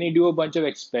 Yes. Then you do a bunch of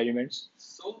experiments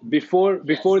So before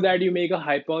yes. that you make a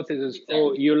hypothesis. Oh,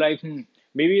 Exactly. you're like,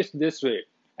 maybe it's this way,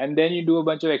 and then you do a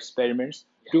bunch of experiments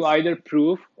to Yes. either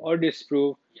prove or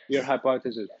disprove your Yes.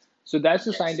 hypothesis. Yes. So that's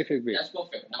the Yes, scientific way. that's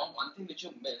perfect. Now, one thing which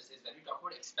you miss is when we talk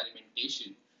about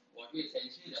experimentation, what we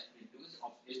essentially refer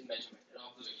to is measurement and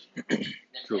observation.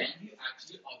 Then, True. can you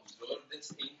actually observe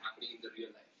this thing happening in the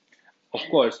real life? Of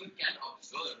And what course. you can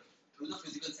observe through the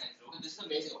physical sense. Okay, this is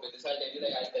amazing. Okay, this I'll tell you,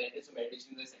 like, I'll connect it to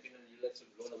meditation in a second and you'll just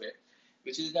blown away.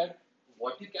 Which is that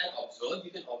what you can observe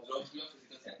through your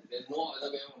physical sense. There's no other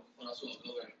way for us to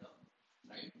observe right now,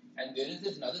 right? And there is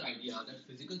this another idea that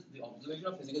the observation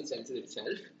of physical senses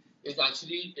itself is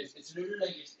actually it's a little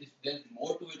like there's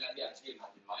more to it than we actually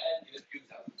imagine. Why? I'll give a few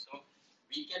examples. So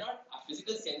we cannot our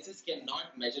physical senses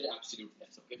cannot measure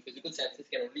absoluteness. Okay, physical senses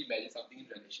can only measure something in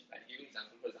relation. I'll give you an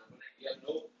example. For example, like we have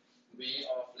no way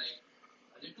of like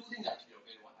there are two things actually.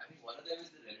 Okay, I think one of them is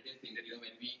the relative thing that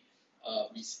when we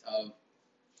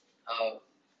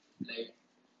like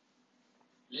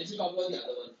let's just talk about the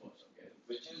other one first, okay?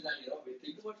 Which is that we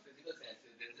think about physical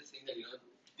senses. There is this thing that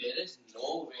there is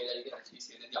no way that you can actually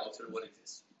say that the outside world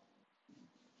exists.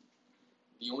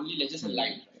 The only let's just say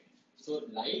light, right? So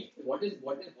light, what is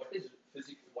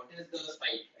physical? What is the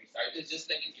sight? Right? Sight is just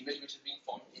like an image which is being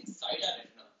formed inside our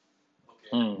retina, okay?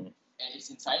 Hmm. And it's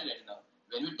inside retina.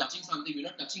 When we're touching something, we're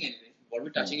not touching anything. What we're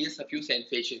touching is a few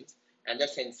sensations, and the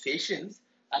sensations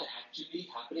are actually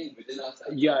happening within us.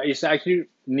 Yeah, it's actually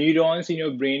neurons in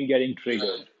your brain getting triggered.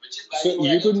 Right. Which is why So you you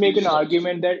end up could make an feeling something.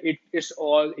 argument that it's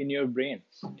all in your brain.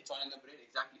 It's all in the brain,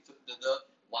 exactly. So the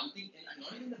one thing, and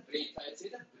not even the brain. So I'd say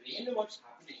the brain, what's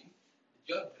happening,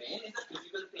 your brain is a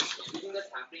physical thing. Everything that's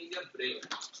happening in your brain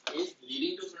is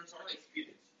leading to some sort of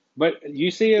experience. But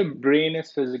you say a brain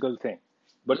is physical thing.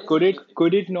 Brain But is a physical thing.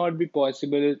 could it not be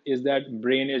possible is that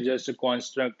brain is just a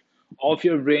construct of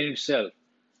your brain itself?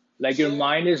 Like your So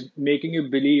mind is making you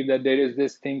believe that there is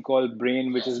this thing called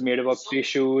brain which is yes. made up of So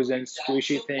tissues and that's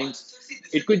squishy the one. things. So see, this It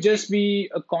is the could thing. just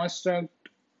be a construct,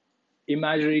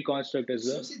 imaginary construct as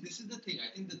So well. see, this is the thing.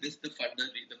 I think that the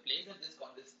place that this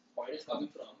point is coming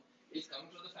from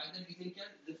the fact that we think yeah,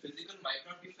 the physical might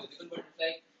not be physical, but it's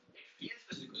like it feels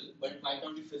physical, but it might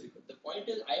not be physical. The point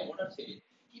is, I want to say,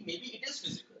 maybe it is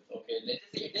physical. Okay, let's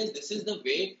just say it is. This is the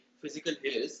way physical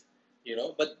is,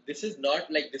 but this is not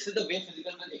like this is the way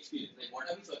physical will experience. Like what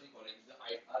are we searching for?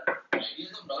 Like our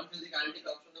ideas of non-physicality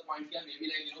comes from the point yeah, maybe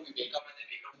like we wake up and then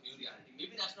wake up with new reality.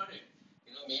 Maybe that's not it.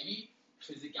 Maybe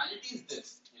physicality is this,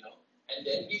 and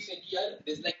then we say, yeah,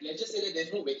 there's like, let's just say that there's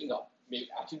no waking up. Maybe,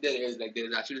 actually, there is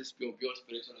actually this pure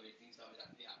spiritual awakening stuff which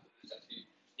actually happens, which actually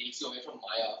takes you away from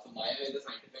Maya. So Maya is the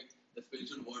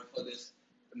spiritual word for this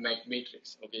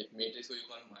matrix. Okay, matrix, so you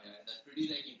call it Maya. And that's pretty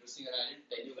like interesting. And I didn't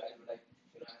tell you guys, but like,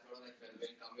 I sort of like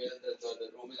when come here, the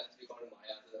room is actually called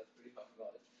Maya, so that's pretty fucking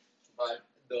awesome. But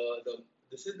the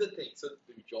this is the thing. So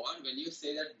John, when you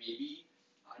say that maybe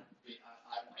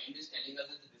our mind is telling us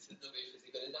that this is the way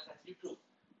physical is, that's actually true.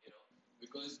 You know,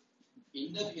 because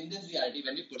in this reality,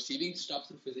 when you're perceiving stuff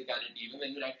through physicality, even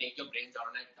when you like take your brains out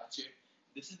and like touch it,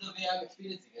 this is the way I'm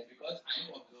experiencing it because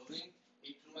I'm observing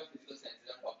it through my physical senses.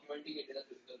 I'm documenting it in a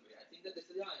physical way. I think that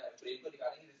this is brain for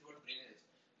regarding this is what brain is.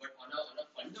 But on a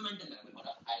fundamental level,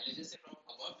 let's just say from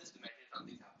above this dimension,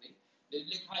 something's happening. They'll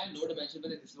be like, high and low dimension,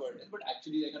 but this is what it is. But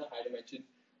actually, like on a high dimension,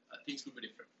 things could be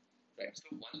different, right?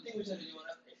 So one thing which I really want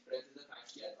to express is the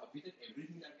fact that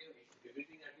everything that we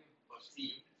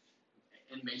perceive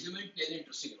and measurement plays an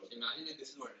interesting role. Imagine like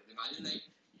this is what it is. Imagine like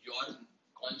your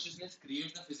consciousness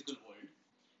creates the physical world,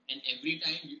 and every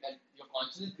time your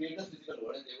consciousness creates the physical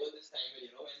world, and there was this time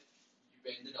when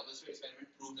when the double slit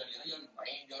experiment proves that your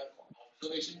mind, your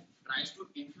observation tries to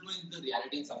influence the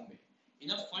reality in some way, in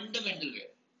a fundamental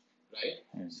way, right?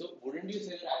 So wouldn't you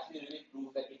say that actually really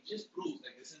proves that it just proves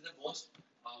like this is the most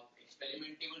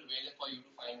experimentable way for you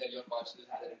to find that your consciousness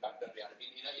has an impact on reality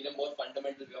in a more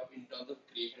fundamental way in terms of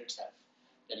creation itself.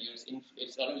 That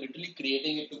it's not literally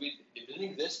creating it to be, it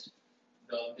didn't exist.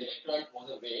 The electron was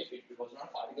a wave, it was not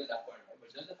a particle at that point, but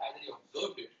just the fact that you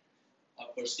observed it or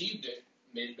perceived it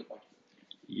made it a particle.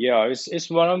 Yeah, it's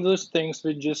one of those things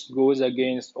which just goes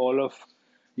against all of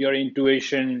your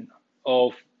intuition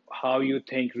of how you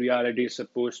think reality is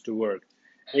supposed to work.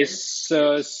 It's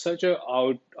such a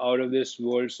out of this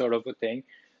world sort of a thing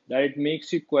that it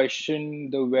makes you question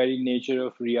the very nature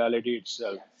of reality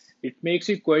itself. Yes. It makes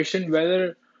you question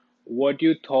whether what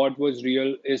you thought was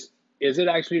real is it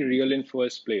actually real in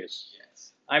first place.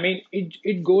 Yes. I mean,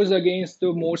 it goes against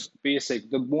the most basic,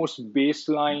 the most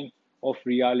baseline of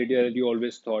reality that you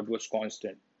always thought was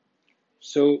constant.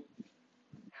 So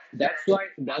that's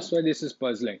why this is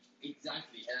puzzling.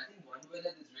 Exactly. And I think one way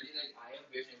that is really like I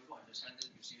have been able to understand this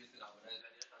mysterious phenomena is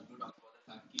when Chandru talks about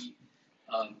the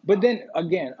fact But then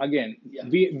again, yeah.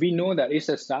 we know that it's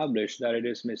established that it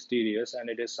is mysterious and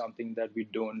it is something that we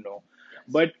don't know. Yes.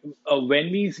 But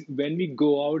when we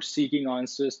go out seeking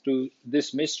answers to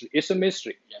this mystery, it's a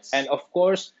mystery. Yes. And of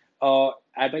course,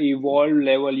 at an evolved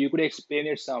level, you could explain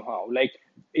it somehow. Like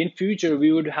in future,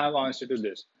 we would have answer to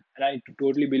this, and I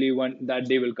totally believe one that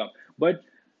day will come. But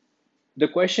the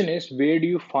question is, where do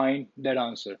you find that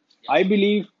answer? I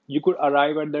believe you could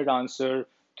arrive at that answer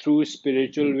through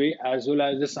spiritual way as well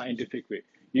as the scientific way.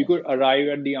 You could arrive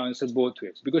at the answer both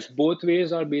ways because both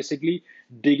ways are basically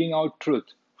digging out truth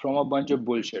from a bunch of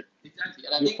bullshit. Exactly.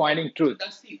 And I You're think finding truth.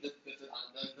 that's the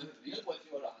real question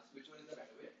you want to ask, which one is the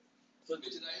better way? So which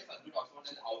is why Sadhguru talks about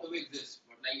that the outer way exists,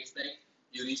 but like it's like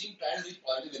you're trying to reach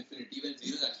positive infinity when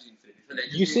zero is actually infinity. So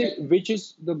let's You just say say which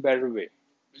is the better way?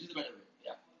 which is the better way?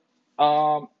 Yeah.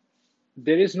 Um,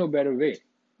 there is no better way.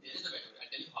 There is a better way. I'll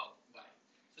tell you how. Why?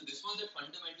 So this was a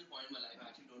fundamental point in my life.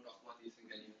 I actually don't talk about these things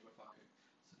anymore, but fuck it.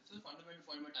 So this is a fundamental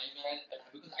point in my time where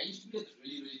because I used to be a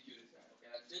really, really curious guy. Okay,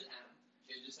 and I still am.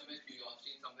 It's just my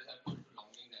curiosity in some ways I've turned to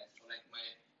longingness. So like my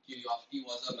curiosity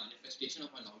was a manifestation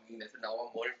of my longingness, and now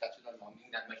I'm more in touch with my longing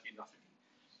than my curiosity.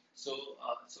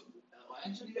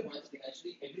 Actually, like, one thing,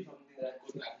 actually, every something that I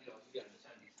could to actually logically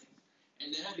understand these things. And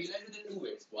then I realized that there are two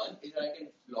ways. One is that I can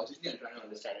logically try to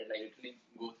understand it, like literally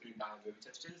go through time, which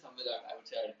are still somewhere that I would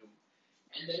say I do.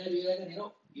 And then I realized that,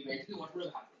 eventually what would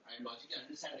have happened? I logically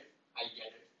understand it, I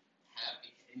get it. Have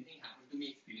anything happened to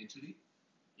me experientially?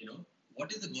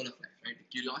 What is the goal of life, right?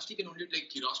 Curiosity can only, like,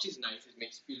 curiosity is nice, it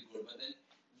makes you feel good, but then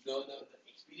the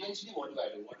experientially, what do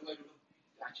I do? What do I do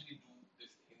to actually do this thing?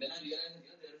 And then I realized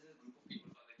that, there is a group of people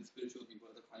called like the spiritual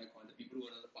people, the fire called the people who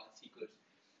are the path seekers.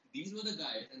 These were the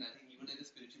guys, and I think even like the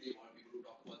spiritually evolved people who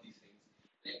talk about these things,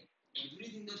 like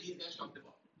everything that these guys talked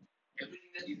about, everything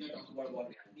that these guys talked about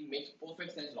reality makes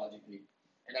perfect sense logically.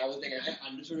 And I was like, and I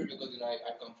understood it because I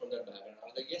come from that background. I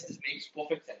was like, yes, this makes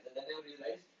perfect sense. And then I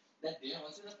realized that they are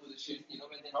also in a position,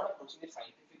 when they're not approaching it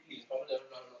scientifically, not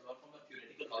from a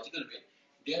theoretical, logical way,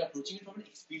 they are approaching it from an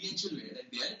experiential way. That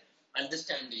their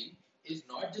understanding is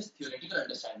not just theoretical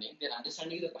understanding; their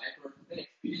understanding is a byproduct of their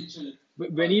experiential.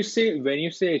 But when you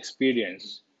say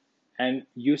experience, and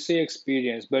you say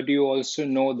experience, but you also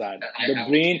know that That I the have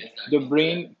brain experienced that. the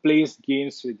brain plays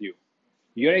games with you.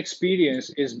 Your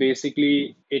experience is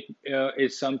basically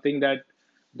is something that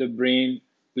the brain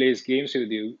plays games with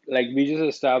you. Like we just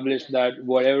established that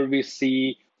whatever we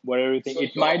see, whatever we think, So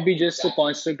it might be just a exactly.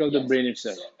 construct of the Yes. brain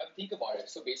itself. So think about it.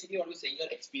 So basically, what we're saying,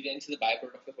 your experience is a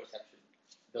byproduct of the perception.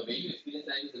 The way you experience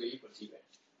life is the way you perceive it.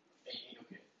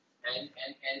 Okay. And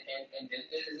then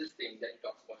there is this thing that he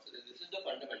talks about. So this is the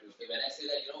fundamental. Okay, when I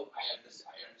say that, I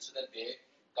understood that they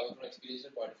coming from an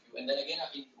experiential point of view. And then again,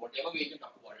 in whatever way you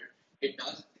talk about it, it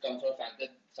does come from the fact that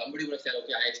somebody would have said,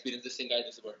 okay, I experienced this thing, guys,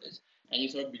 this is what it is, and you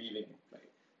start believing it, right?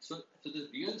 So the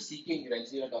real seeking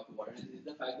eventually I talk about it is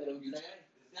the fact that this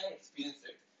guy experienced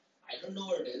it. I don't know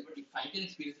what it is, but if I can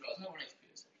experience it, also I want to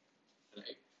experience it,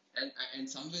 right? And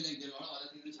some way like there are a lot of other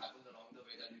things which happens along the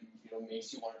way that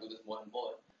makes you want to do this more and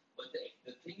more. But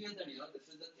the thing is that this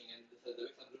is the thing, and this is the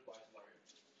way some good points about it.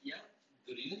 Yeah,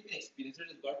 the reason you can experience it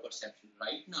is about perception.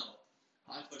 Right now,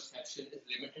 our perception is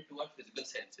limited to our physical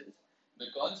senses.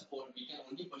 Because we can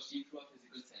only perceive through our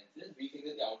physical senses, we think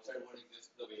that the outside world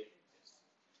exists the way it exists.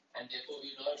 And therefore,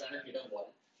 we're not trying to hit a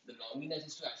wall. The longiness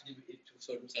is to actually, to a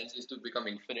certain sense, is to become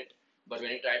infinite. But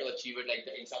when you try to achieve it, like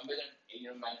in some way, that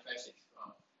manifests.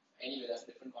 Anyway, that's a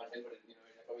different content, but like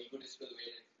from egotistical way,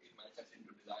 it manifests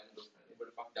into design and those kind of things.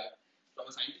 But fuck that. From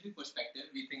a scientific perspective,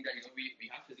 we think that we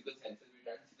have physical senses, we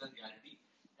try to see the reality,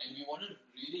 and we want to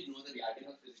really know the reality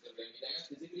of physical. When we like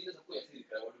physically, तो सबको ऐसे दिख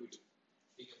रहा है. What do we do?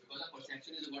 Okay, because our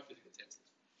perception is about physical senses.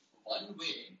 One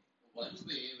way, one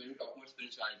way when we talk about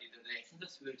spirituality, the essence of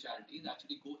spirituality is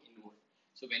actually go inward.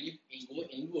 So when you go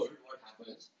inward, what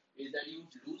happens is that you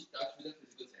lose touch with the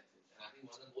physical senses. And I think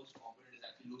one of the most common is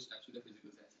actually lose touch with the physical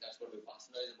senses. That's what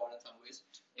Vipassana is about in some ways.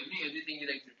 Everything is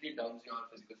like literally dumbs your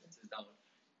physical senses down.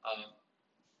 And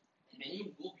when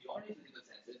you go beyond your physical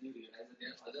senses, you realize that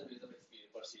there are other ways of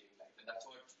perceiving life. And that's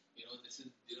what, this is,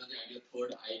 the idea of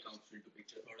third eye comes into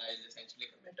picture. Third eye is essentially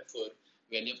like a metaphor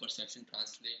when your perception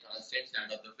transcends that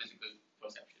of the physical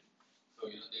perception. So,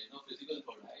 there's no physical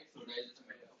third eye. Third eye is just a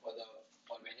metaphor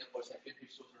for when your perception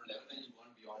hits to a certain level and you've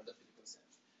gone beyond the physical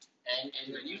sense. And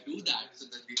when you do that, so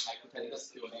the hypothetical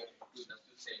theory of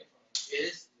to say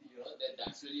is,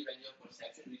 that's really when your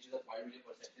perception reaches a point where your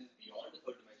perception is beyond the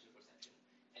third dimensional perception.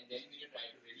 And then when you try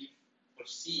to really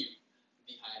perceive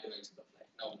the higher dimensions of life.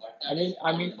 Now, what I that is mean,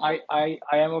 I all mean, about.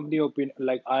 I am of the opinion,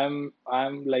 like I'm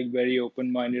like very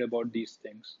open-minded about these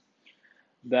things.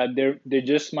 That there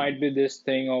just might be this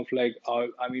thing of like, I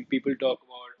mean, people talk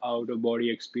about out-of-body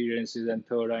experiences and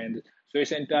third eye, and so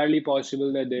it's entirely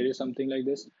possible that there is something like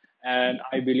this, and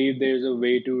I believe there is a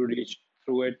way to reach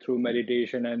through it through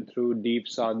meditation and through deep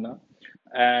sadhana,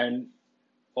 and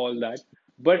all that.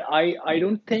 But I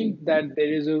don't think that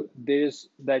there is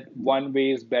that one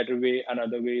way is better way,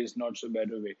 another way is not so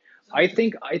better way. I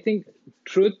think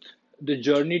truth, the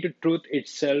journey to truth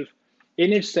itself,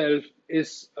 in itself,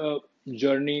 is a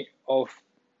journey of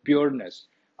pureness.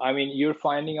 I mean, you're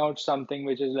finding out something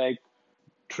which is like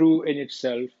true in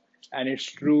itself, and it's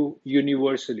true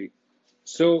universally.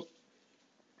 So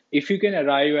if you can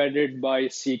arrive at it by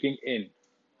seeking in,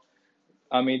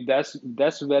 I mean,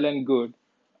 that's well and good.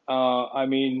 I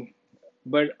mean,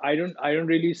 but I don't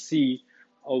really see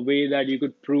a way that you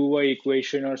could prove a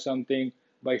equation or something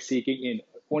by seeking in.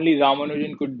 Only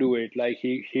Ramanujan could do it. Like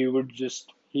he would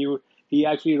just he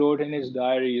actually wrote in his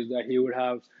diaries that he would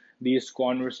have these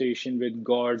conversations with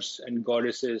gods and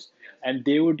goddesses, and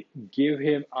they would give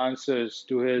him answers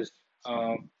to his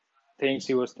things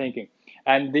he was thinking,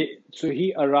 and they so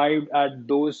he arrived at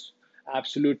those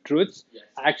absolute truths Yes.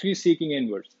 actually seeking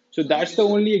inwards. So So that's okay, the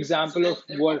so only so example of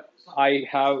what so I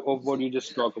have of what so you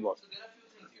just talked about. there are a few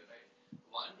things here, right?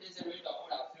 One is that when we talk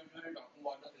about absolute, we're talking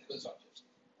about the physical structures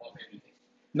of everything,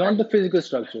 Not right? the physical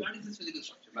structure. Mathematics is physical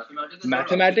structure. Mathematics is not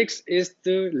absolute. Mathematics is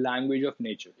the language of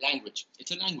nature. Language.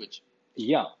 It's a language.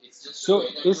 Yeah. It's just a So way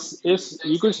that it's it's like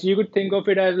you could saying you could think of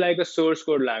it as like a source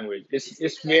code language. It's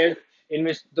it's a where language. in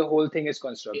which the whole thing is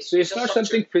constructed. So It's it's a not structure.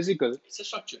 something physical. It's a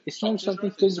structure. It's not Structure is not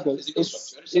something it's not a physical. physical It's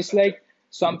structure. It's a it's structure. like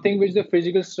something which the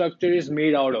physical structure is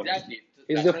made out of. Exactly. So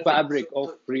Is that's the what I'm saying. fabric of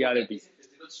So when we reality. say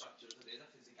physical structure, so there's a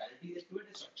physicality to it,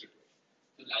 a structure to it.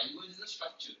 So language is a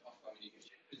structure of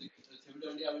communication. Physical. So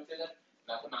similarly, I would say that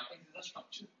mathematics is a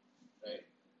structure, right?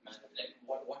 Like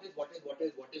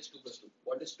what is two plus two?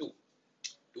 What is two?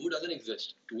 Two doesn't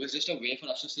exist. Two is just a way for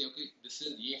us to say, okay, this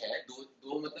is ये है.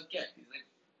 दो मतलब क्या है? It's like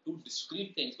two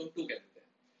discrete things को two कहते हैं.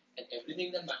 And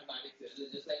everything that mathematics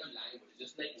is just like a language,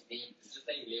 just like names, it's just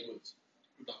like labels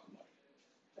to talk about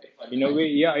it, right? In a way,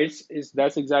 Fundamentally. yeah, it's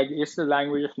that's exactly it's the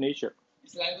language of nature.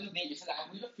 It's a language of nature. It's a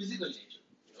language of physical nature.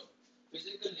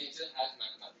 Physical nature has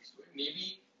mathematics to it.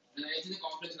 Maybe it's the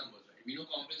complex numbers, right? We know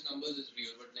complex numbers is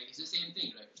real, but like it's the same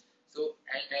thing, right? So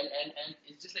and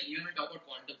it's just like even when we talk about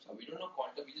quantum stuff, we don't know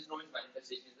quantum. We just know its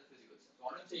manifestation is the physical stuff. So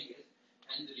what I'm saying is,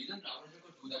 and the reason Ramanujan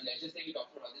could do that, let's just say he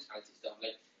talked about all this fancy stuff,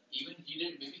 like even he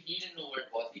didn't know what it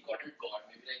was. He called it God.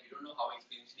 Maybe like we don't know how he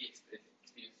experienced it.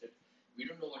 We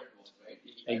don't know what it was, right? I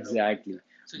don't know. Exactly.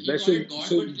 So he But called so it God,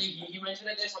 so but like he mentioned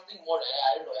that there's something more.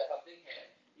 I don't know, there's something here.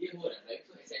 ये हो रहा है, right?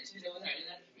 So essentially there was an idea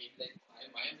that maybe like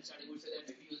my understanding would say that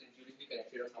maybe he was intuitively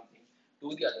connected or something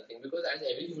to the other thing because as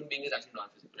every human being is actually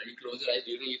non-physical. Right? You close your eyes,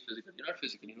 you think he's physical. You're not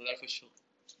physical. You know that for sure.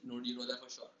 You know that for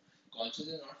sure.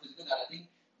 Consciousness is not physical. And I think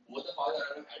both of us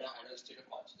are at a state of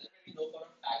consciousness. We know for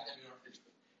a fact that we're not physical.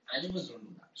 Animals don't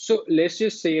know that. so let's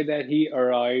just say that he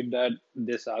arrived at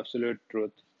this absolute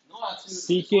truth, No, absolutely. So I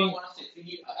seeking. want to say, see,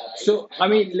 he arrived So I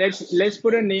at mean, the let's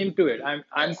put a name to it. I'm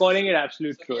yes. calling it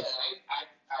absolute So he truth, arrived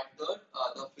at the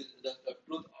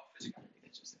truth of physicality.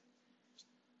 Let's just say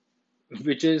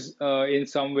which is in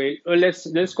some way,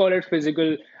 let's call it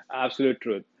physical absolute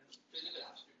truth.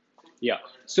 Yeah.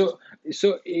 So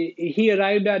he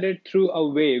arrived at it through a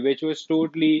way which was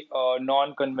totally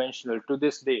non-conventional to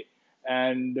this day,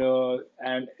 and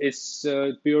it's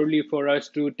purely for us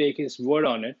to take his word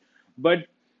on it. But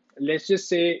let's just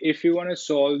say if you want to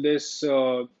solve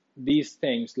these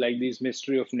things like these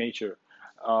mystery of nature,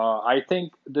 I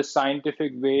think the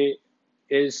scientific way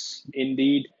is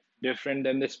indeed different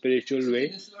than the spiritual So see, way.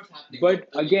 this is what's happening.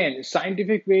 But The way, again,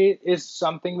 scientific way is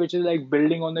something which is like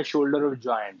building on the shoulder of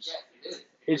giants. yes, it is. It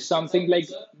It's is. something like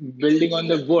It's a building on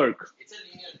linear the thing. work. It's a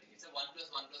linear thing. It's a one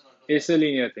plus one plus one plus one It's a plus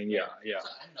linear thing. one. Yeah, Right. yeah. So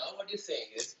and now what you're saying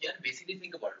is, yeah, basically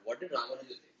think about it. What did Ramanuja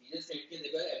say? He just said, "Okay,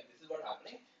 this is what's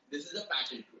happening. This is a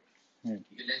pattern to it. Hmm,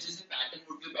 Okay, let's just say pattern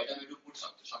would be a better way to put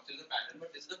structure. Structure is a pattern,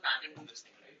 but this is a pattern to this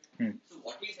thing, right? hmm, So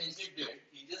what he essentially did,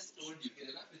 he just told you कि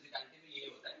देखा physicality में ये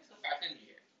होता है, इसका pattern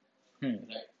ये है, hmm,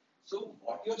 right? So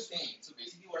what you're saying, so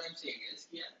basically what I'm saying is,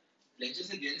 yeah, let's just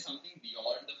say there is something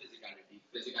beyond the physicality.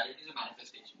 Physicality is a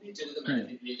manifestation. Nature is a hmm.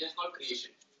 manifestation. Nature is called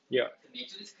creation. Yeah. So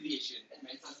nature is creation, and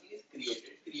when something is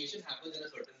created, creation happens in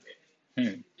a certain way.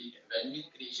 Hmm, ठीक है? When we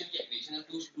creation, yeah, creation is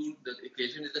the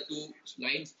creation is the two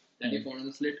lines that you hmm, found on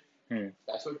the slit. hmm,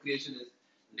 That's what creation is.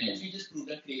 hmm. Then we just prove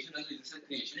that creation doesn't exist as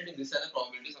creation, it exists as a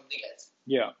probability of something else.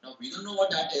 Yeah. Now we don't know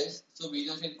what that is, so we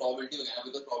just say probability again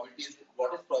because probability is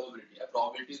what is probability? A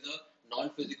probability is a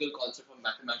non-physical concept of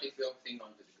mathematics way of saying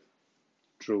non-physical,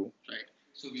 True. right?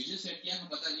 So we just said कि हमें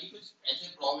पता नहीं कुछ ऐसे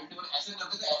probability में ऐसे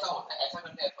करते तो ऐसा होता है, ऐसा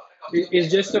करते ऐसा होता है, कभी कभी It's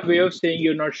ऐसा just होता a way of saying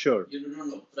you're not sure. है, you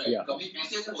don't know, right? Yeah. कभी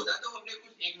ऐसे ऐसे होता है तो हमने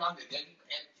कुछ एक नाम दे दिया कि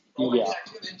Yeah. probability is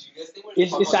actually a very genius thing, but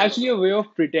it's It's not actually a way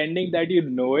of pretending that you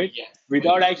know it yes,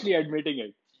 without actually admitting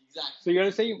it. exactly, So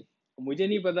you're saying, मुझे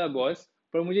नहीं पता बॉस,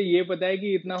 पर मुझे ये पता है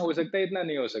कि इतना हो सकता है, इतना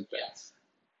नहीं हो सकता है. yes.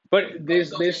 But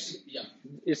So this yeah.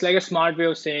 it's like a smart way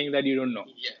of saying that you don't know.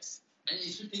 Yes. And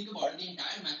if you think about it, the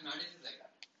entire mathematics is like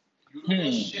that. You don't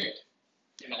know shit.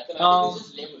 Mathematics Um, is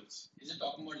just labels. It's just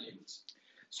talking about labels.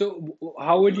 so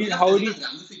how would You you don't how have would you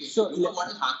physical ramifications. so You know what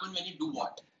will happen when you do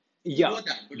what. You yeah, know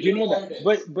that, but you you know don't know what that. it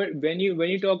But is. but when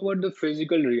you talk about the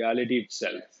physical reality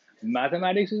itself, Yes.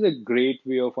 mathematics is a great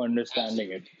way of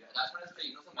understanding it. Absolutely. That's what I'm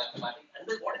saying. So mathematics. And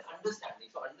then what is understanding?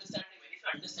 So understanding, when you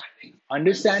say understanding,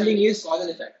 Understanding understanding is is cause and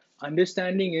effect.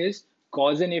 understanding is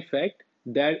cause and effect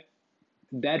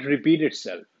that repeat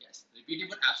itself. Yes.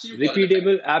 Repeatable, absolute cause and effect.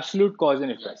 Repeatable, absolute cause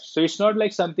and effect. Yes. So it's not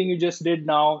like something you just did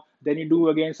now, then you do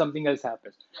again, something else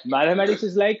happens. Yeah, Mathematics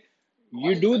is like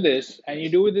you cause do and this effect. and you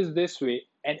Yes. do this way,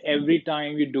 and every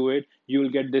time you do it, you will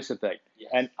get this effect, Yes.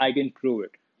 and I can prove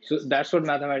it. So Yes. that's what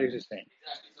mathematics is saying.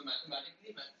 Exactly. So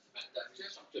mathematically, that's a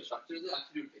structure. Structure is the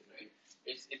absolute thing, right?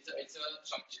 It's a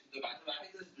structure. The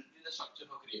mathematics is literally the structure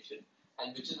for creation,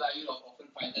 and which is why you often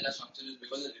find that a structure is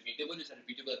because it's repeatable. It's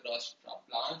repeatable across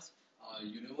plants,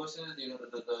 universes. You know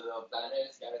the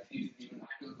planets, galaxies, even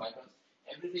atoms, microns.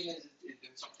 Everything is the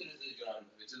structure is universal,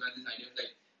 which is why this idea of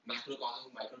like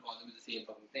macrocosm, microcosm is the same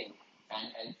fucking thing.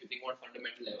 And if you think about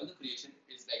fundamental level, the creation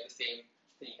is like the same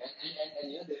thing.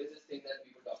 And you know there is this thing that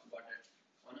people talk about it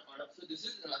so this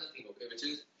is another thing, okay, which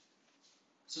is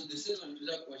so this is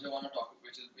which I want to talk,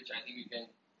 which I think we can.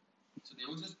 So there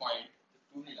was this point,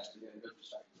 two things actually I got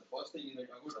distracted. The first thing is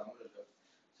like about Ramanuja.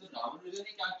 So Ramanuja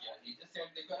ने क्या किया? He just said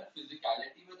देखो यार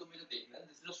physicality में तुम्हें जो देखना है,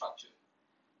 this is a structure,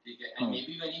 ठीक है? And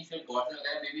maybe when he said God से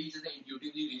लगाया, maybe he just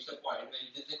intuitively reached a point where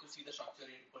he just could see the structure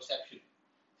in perception.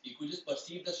 He could just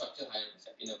perceive the structure higher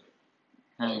in a way.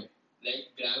 Right? Like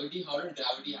gravity, how did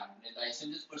gravity happen? And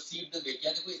Einstein just perceived the way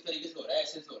क्या देखो इस तरीके से हो रहा है,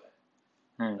 ऐसे से हो रहा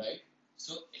है, right?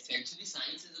 So essentially,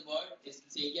 science is about is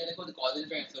saying yeah, the cause and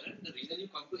effect. So the reason you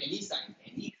come to any science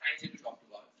that you talked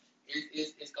about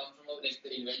is come from like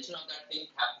the invention of that thing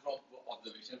happened from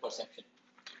observation and perception.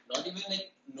 Not even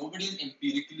like nobody is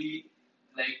empirically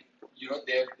like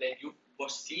they're like you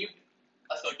perceived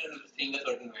a certain thing a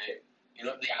certain way. You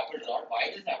know the apple drop. Why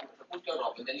does the apple suppose क्या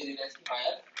drop? And then you realize कि हाँ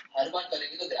यार हर बार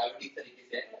करेंगे तो gravity इस तरीके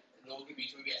से है लोगों के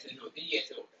बीच में भी ऐसे नहीं होते ये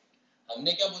ऐसे होता है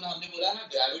हमने क्या बोला हमने बोला हाँ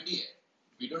gravity है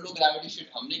we don't know gravity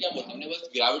shit हमने क्या बोला हमने बस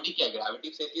gravity क्या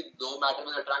gravity से कि दो matter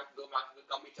will attract दो matter will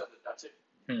come each other that's it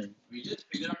we just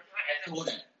figure out कि हाँ ऐसे हो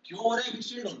रहा है क्यों हो रहा है we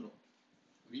still don't know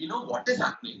we know what is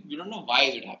happening we don't know why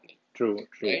is it happening True,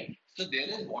 true. right so there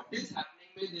is what is happening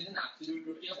where there is an absolute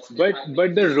truth yeah, what is But happening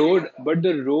but the is road really but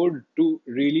the road to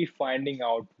really finding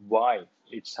out why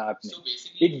it's happening, so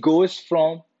basically it goes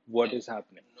from what is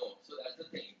happening. no so that's the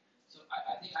thing so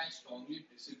I think I strongly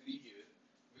disagree here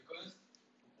because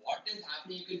what is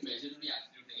happening you can measure to the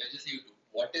absolute thing let's just say you do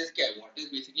what is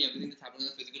basically everything that's happening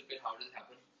on the physical plane how does it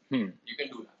happen you can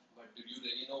do that but do you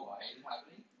really know why it is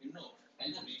happening you know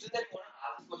and the reason that you want to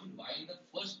ask this question why in the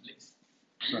first place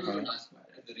and you don't ask why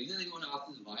right? The reason that you want to ask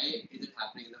is why is it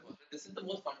happening in the first place this is the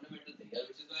most fundamental thing yeah?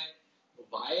 Which is why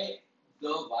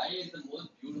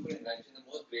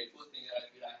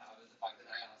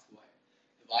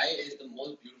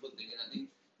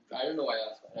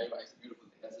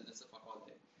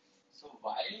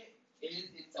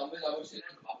question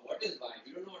is what is why?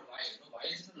 We don't know what why is. Why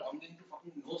is just a longing to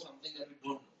fucking know something that we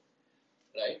don't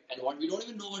know, right? And what we don't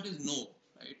even know what is no,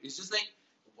 right? It's just like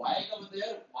why over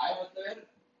there, why over there,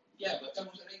 yeah, बच्चा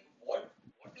पूछ रहा है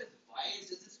what is why is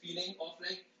just this feeling of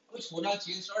like कुछ होना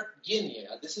चाहिए, it's not ये नहीं है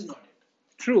यार, this is not it.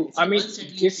 True. It's I an mean,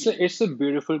 unsettling feeling. it's a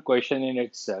beautiful question in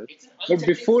itself. It's an But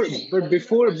unsettling before feeling. It's but not even a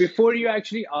before question. before you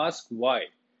actually ask why,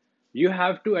 you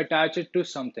have to attach it to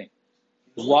something.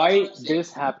 No, that's Why what I'm saying.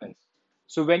 this happens.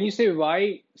 So when you say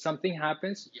why something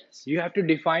happens, Yes. you have to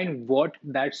define what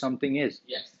that something is.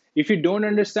 Yes. If you don't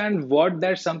understand what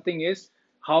that something is,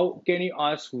 how can you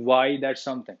ask why that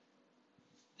something?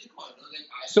 Think about it,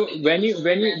 like So like when there you are so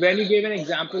when many you times when where you I gave an thought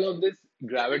example why. of this There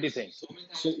gravity is thing, so many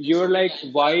so times. There's you're so many like,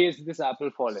 times why where is this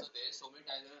apple falling? so there's so many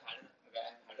times where I've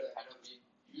had a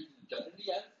you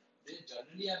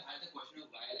generally I've had the question of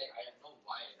why, like I don't know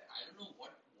why, like, I don't know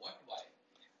what why,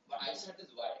 but I said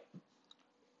this why.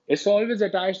 It's always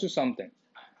attached to something.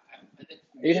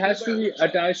 It Maybe, has but to I'm be not sure.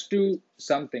 attached to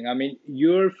something. I mean,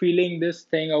 you're feeling this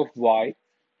thing of why,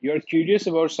 you're curious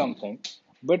about something,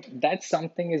 but that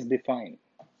something is defined.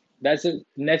 That's a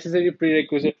necessary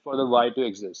prerequisite for the why to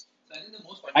exist. So I think the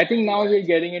most I think fundamental now why. we're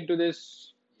getting into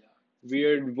this Yeah.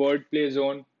 weird wordplay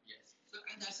zone. Yes. So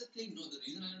and that's the thing. No, the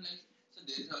reason I don't like. So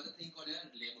there is another thing called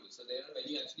labels. So there, when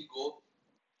you actually go,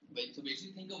 so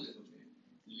basically think of this. Okay,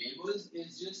 labels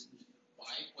is just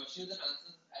why questions and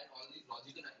answers and all these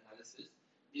logical analysis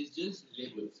is just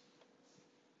labels,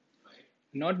 right?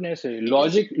 Not necessarily. It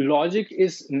is. Logic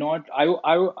is not. I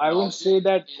won't say Logic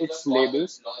that is the it's cause.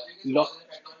 labels. Logic is Lo- cause and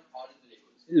effect on all the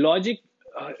labels. Logic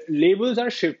labels are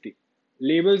shifty.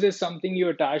 Labels is something you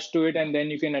attach to it and then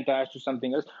you can attach to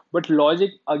something else. But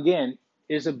logic again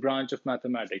is a branch of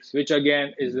mathematics, which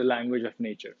again is the language of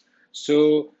nature.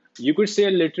 So you could say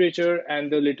literature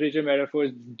and the literature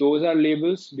metaphors, those are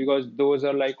labels because those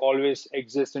are like always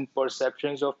existent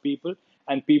perceptions of people,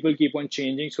 and people keep on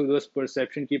changing, so those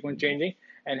perceptions keep on changing,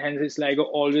 and hence it's like a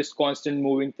always constant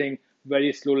moving thing,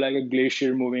 very slow, like a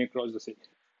glacier moving across the sea.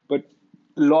 But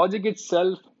logic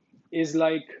itself is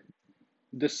like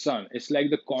the sun. It's like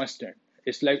the constant.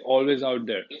 It's like always out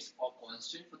there It's a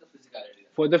constant for the physicality.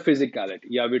 for the physicality.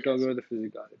 Yeah, we're talking Yes. about the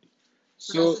physicality.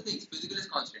 So that's So, the thing. Physical is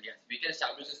constant. Yes, we can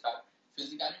establish this fact.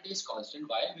 Physicality is constant.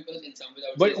 Why? Because in some ways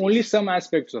I would say but only some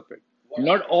aspects of it. what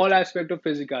Not are all aspects of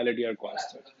physicality are all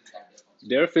constant. aspects of physicality are constant.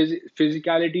 Their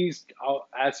physicalities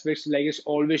aspects like it's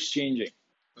always changing.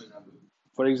 For example,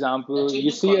 For that example, change you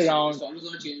is see constant. It's around, always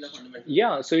going to change the fundamental.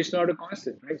 yeah, so it's not a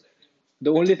constant, right?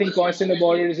 The only thing But the constant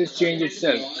about it is fundamental its change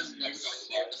itself. laws that we talk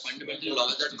about, the fundamental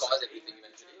laws that cause everything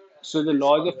eventually. So the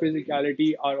laws of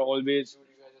physicality are always, Dude,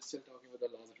 you guys are still talking about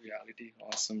the laws of reality.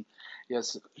 Awesome.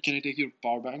 Yes. Can I take your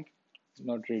power bank?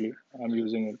 not really. I'm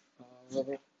using it.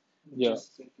 Yeah,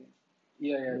 Just a second.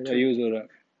 Yeah, yeah, use it.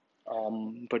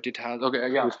 But it has okay,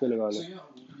 yeah. उस पे लगा लो. So yeah,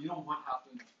 you know what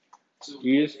happened? So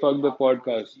You just fucked the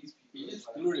podcast. these He people just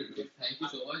screwed it, bro. Thank you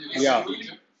so much. You can Yeah. screw it.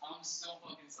 I'm so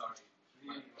fucking sorry.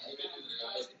 Really.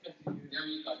 Yeah,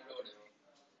 we cut it or whatever.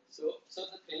 So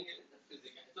the thing is, the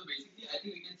physical. So basically, I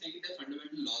think we can say the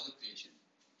fundamental laws of creation,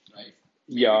 right?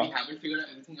 Maybe Yeah. we haven't figured out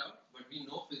everything out, but we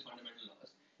know the fundamental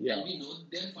laws, Yeah. and we know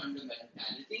their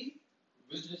fundamentality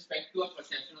with respect to our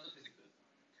perception of the physical.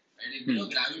 Right? If you know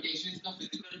gravitation is the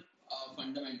physical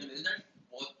fundamental is that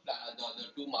both the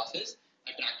two masses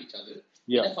attract each other.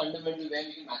 Yeah. In a fundamental way,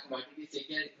 we can mathematically say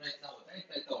कि यार इतना इतना होता है,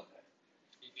 इतना इतना होता है.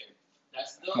 ठीक है?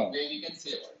 That's the Huh. way we can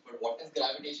say it. But what is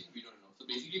gravitation? We don't know. So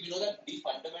basically, we know that these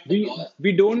fundamental We laws,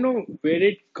 we don't know where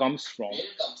it comes from. where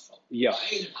it comes from, Yeah. why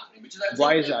is it happening, which is I'm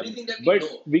Why saying is that? everything that we But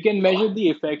know. we can measure What? the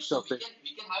effects So of it.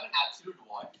 we can have an absolute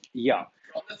what Yeah.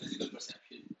 from the physical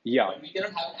perception, Yeah. but we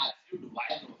cannot have an absolute why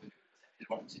from a physical perception. Is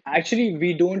what I'm saying. Actually,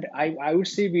 we don't. I would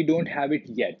say we don't have it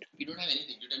yet. We don't have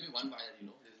anything. You tell me one why that you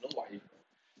know. There's no why.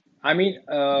 I mean,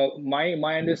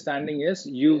 my understanding is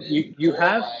you There you is you no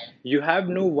have why. you have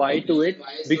no why The to reason it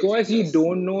why is so because you genius.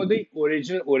 don't know the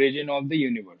original origin of the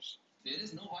universe. There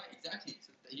is no why exactly.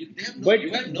 So they have no. But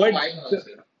You have no but why to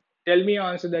answer. tell me an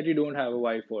answer that you don't have a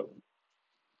why for.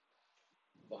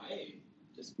 Why?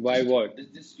 Why what?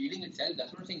 This feeling itself.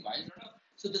 That's what I'm saying. Why is not a.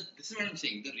 So this is what I'm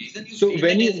saying. The reason you So feel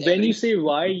when it you is when you every. say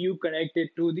why, you connect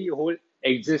it to the whole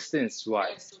existence why.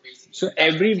 Yes, so basically, So that's what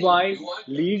I'm every saying. why You want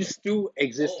leads to no.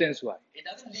 existence why. It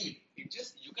doesn't lead. It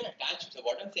just you can attach it. So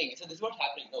what I'm saying. So this is what's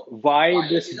happening. No. Why Why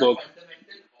this is a book?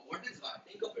 fundamental. What is why?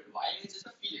 Think of it. Why is just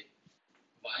a feeling.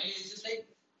 Why is just like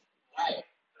why,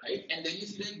 right? And then you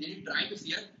see like then you try to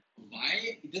see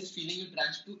why this feeling you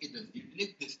attach to is this.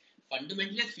 Like this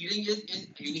fundamentally a feeling is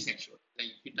unisexual.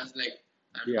 Like it does like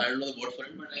I Yeah. don't know the word for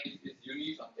it, but like it's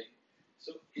uni something.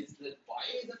 So it's the why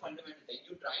is the fundamental thing.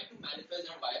 You try to manifest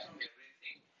that why from everything.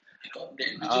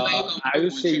 which is why you come I to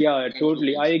would say, bullshit yeah,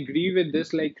 totally. I conclusions. agree with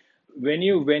this. Like when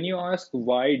you ask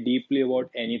why deeply about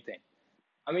anything,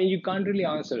 I mean, you can't really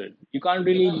answer it. You can't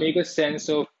really Yeah. make a sense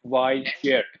of why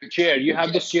chair. Chair. You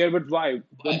have this Yes. chair, but why? What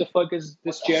Why? the fuck is What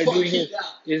this the chair fuck? doing here?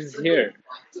 Yeah. Is So don't. here.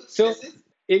 So So this is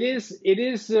it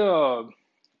is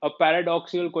a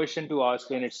paradoxical question to ask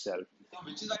in yes. itself. So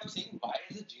which is why I'm saying why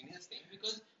is a genius thing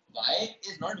because why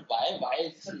is not why. Why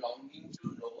is just a longing to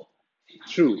know the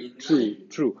True, absolute true, reality.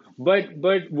 true.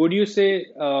 But would you say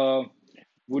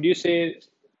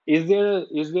is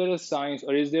there a science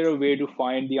or is there a way to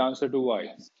find the answer to why?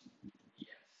 Yes. Yes.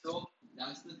 So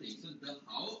that's the thing. So the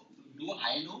how do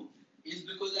I know is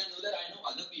because I know that I know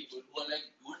other people who are like,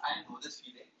 dude, I know this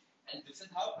feeling, and this is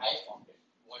how I found it.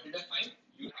 What did I find?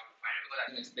 You have to find it because I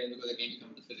can explain because again you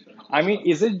come to physical I numbers. mean,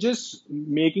 is it just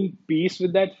making peace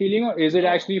with that feeling or is it No,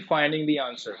 actually finding the you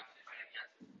answer? have to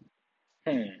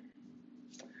find the answer. Hmm.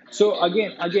 And I So tell you, again,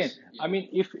 look at again, this. I Yeah. mean,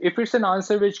 if it's an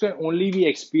answer which can only be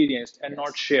experienced and not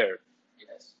Yes. shared,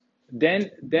 Yes.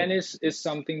 then is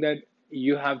something that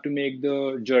you have to make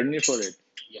the journey for it.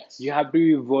 You Yes. have to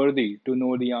be worthy to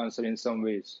know the answer in some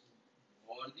ways.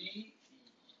 Worthy.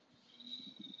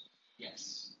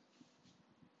 Yes.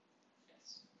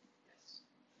 Yes. Yes.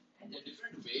 And there are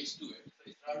different ways to it. So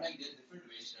it's not like there are different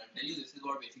ways. I'll tell you this is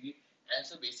what basically. And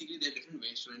so basically there are different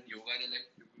ways to it. In yoga. They're like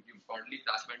you broadly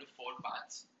classify into four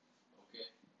paths. Okay.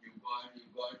 You got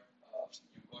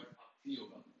bhakti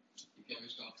yoga. Okay,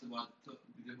 which talks about so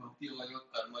the bhakti yoga, you got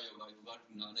karma yoga, you got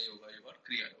jnana yoga, you got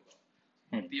kriya yoga.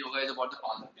 Hmm. Bhakti yoga is about the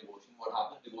path of devotion. What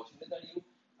happens devotion is that you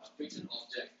fix an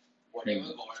object, Hmm.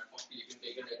 whatever God, you can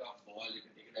take it like a ball, you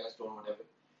can take it like a stone, whatever.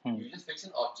 Hmm. You just fix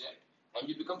an object and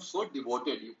you become so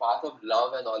devoted, you path of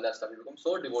love and all that stuff, you become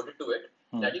so devoted to it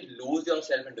Hmm. that you lose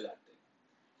yourself into that thing.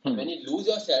 And Hmm. when you lose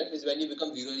yourself is when you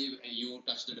become zero, you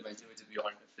touch the dimension which is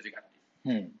beyond physicality.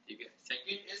 Hmm. Okay.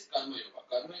 Second is karma yoga.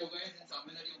 Karma yoga is in some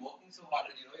way that you're working so hard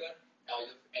that your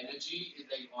energy is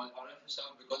like all of the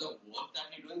stuff because of work that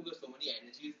you're doing because so many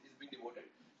energy is being devoted.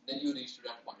 Then you reach to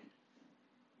that point.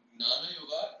 Gnana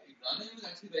yoga is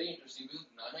actually very interesting because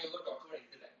Gnana yoga talks about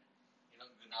intellect.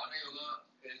 Gnana yoga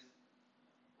is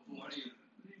what are you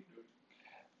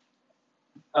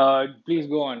doing? Please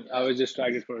go on. I Yeah. was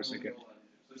distracted for a No, second. no worries.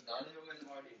 So Gnana Yoga is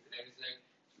about intellect.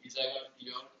 It's like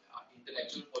your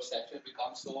intellectual perception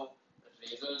becomes so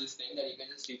razor this thing that you can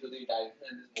just see through the entire thing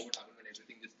and this moment happens when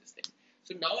everything is this thing.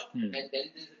 So now Hmm. and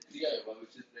then there's a Kriya Yoga,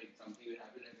 which is like something that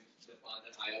happens like the path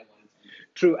that higher one is something.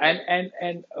 True. So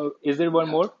And is there one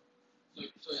yeah. more?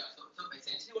 So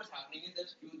essentially what's happening is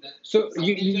that So you, something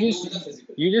you you can just do with the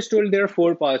physical. you just told there are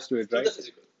four paths to it, Through right? the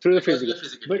physical. Through the Because of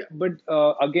physical. the physical, But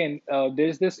yeah. again,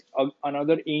 there's this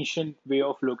another ancient way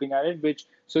of looking at it, which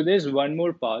so there's one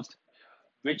more path,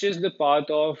 which is the path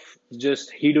of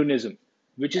just hedonism,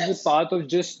 which is the Yes. path of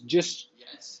just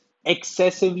Yes.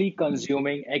 excessively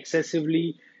consuming,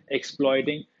 excessively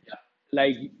exploiting. Yeah.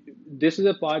 Like this is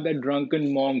a path that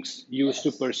drunken monks used to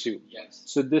Yes. pursue. Yes.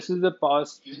 So this is the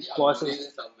path Even the process. Aghoris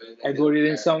in some ways, like they're Agori in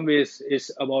yeah, some ways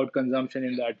is about consumption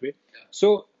in yeah, that way. yeah.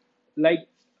 So like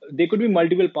there could be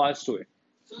multiple paths to it.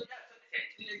 So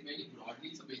essentially, like very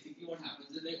broadly, so basically what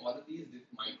happens is like all of these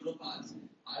micro paths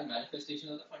are manifestation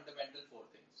of the fundamental four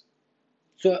things.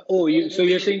 So So oh they're, you so they're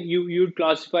you're very saying you'd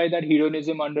classify that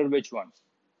hedonism under which one?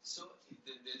 so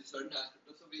there's a certain aspect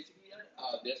of so basically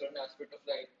there's a certain aspect of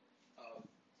like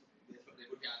there could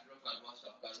be aspect of karma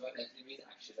stuff. Karma essentially means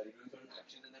action. That you're doing certain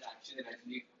action and that action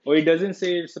eventually Or it leads to doesn't say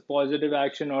it's a positive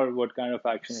action or what kind of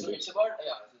action so it it's is. about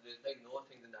yeah. So there's like no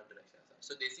things in that direction.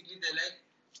 So basically, they're like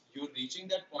you're reaching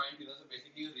that point. So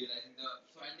basically, you're realizing the.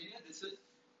 So and yeah, this is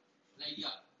like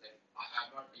yeah, like I'm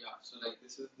not yeah. So like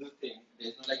this is the thing.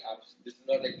 There's no like this is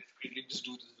not like discreetly just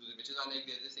do this, which is not like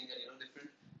there's this thing that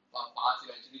different paths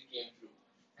eventually came through.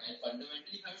 And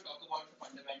fundamentally, if I were to talk about it,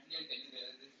 fundamentally, I'll tell you there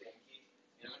is this thing.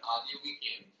 When Adi Yogi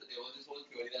came, so there was this whole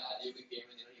theory that Adi Yogi came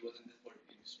and he was in this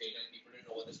particular state and people didn't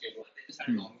know what the state was. They just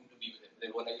started Hmm. longing to be with him. They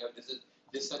were like, yeah,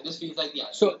 this feels like the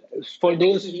answer. So for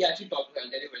those He actually talked to I'll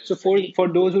tell you so when he for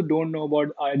those who don't know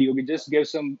about Adi Yogi, just give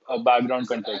some okay, so background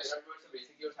just a context. background word. So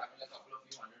basically, what's happened like a couple of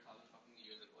few hundred thousand fucking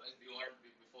years ago, like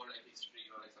before like history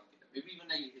or like something. Maybe even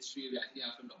like history, we actually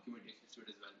have some documentation to it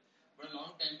as well. But a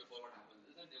long time before, what happens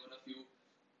is that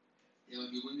there were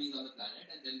human beings on the planet,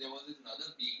 and then there was this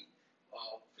another being,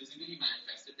 physically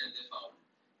manifested that they found,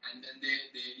 and then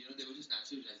they were just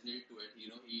naturally resonated to it.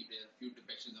 There are a few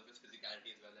depictions of his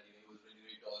physicality as well. That he was really,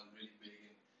 really tall, really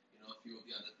big, and a few of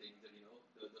the other things that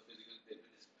the physical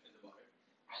descriptions about it.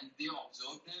 And they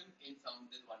observed him in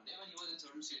this one day when he was in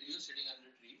certain state. He was sitting under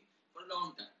a tree for a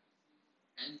long time,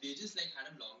 and they just like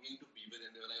had a longing to be with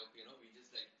him. They were like, okay, we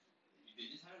just like they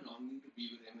just had a longing to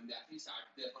be with him, and they actually sat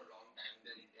there for a long time.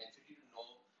 Their intensity to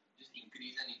know just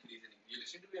increase and increase and increase. You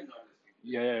listen to me or not listening to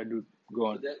me? Yeah, yeah, dude.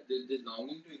 Go So on. the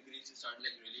longing to increase just started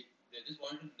like really. They just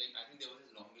wanted to, like, I think there was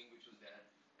this longing which was there,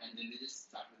 and then they just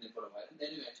sat with him for a while, and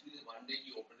then eventually one day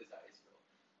he opened his eyes,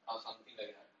 or something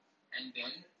like that. And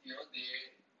then they were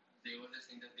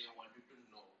just saying that they wanted to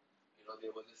know,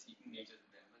 there was a seeking nature to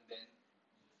them, and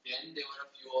then there were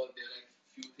there were like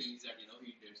few things that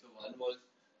he did. So one was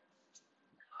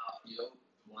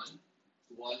one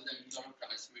was that he sort of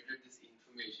transmitted this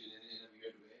information in a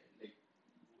weird way, like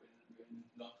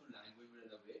not through language, but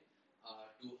in a way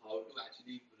to how to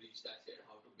actually reach that state,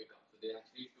 how to become. So they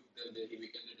actually took them there. He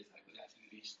became the disciple. They actually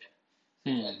reached there. So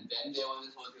Hmm. then there was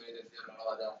this whole thing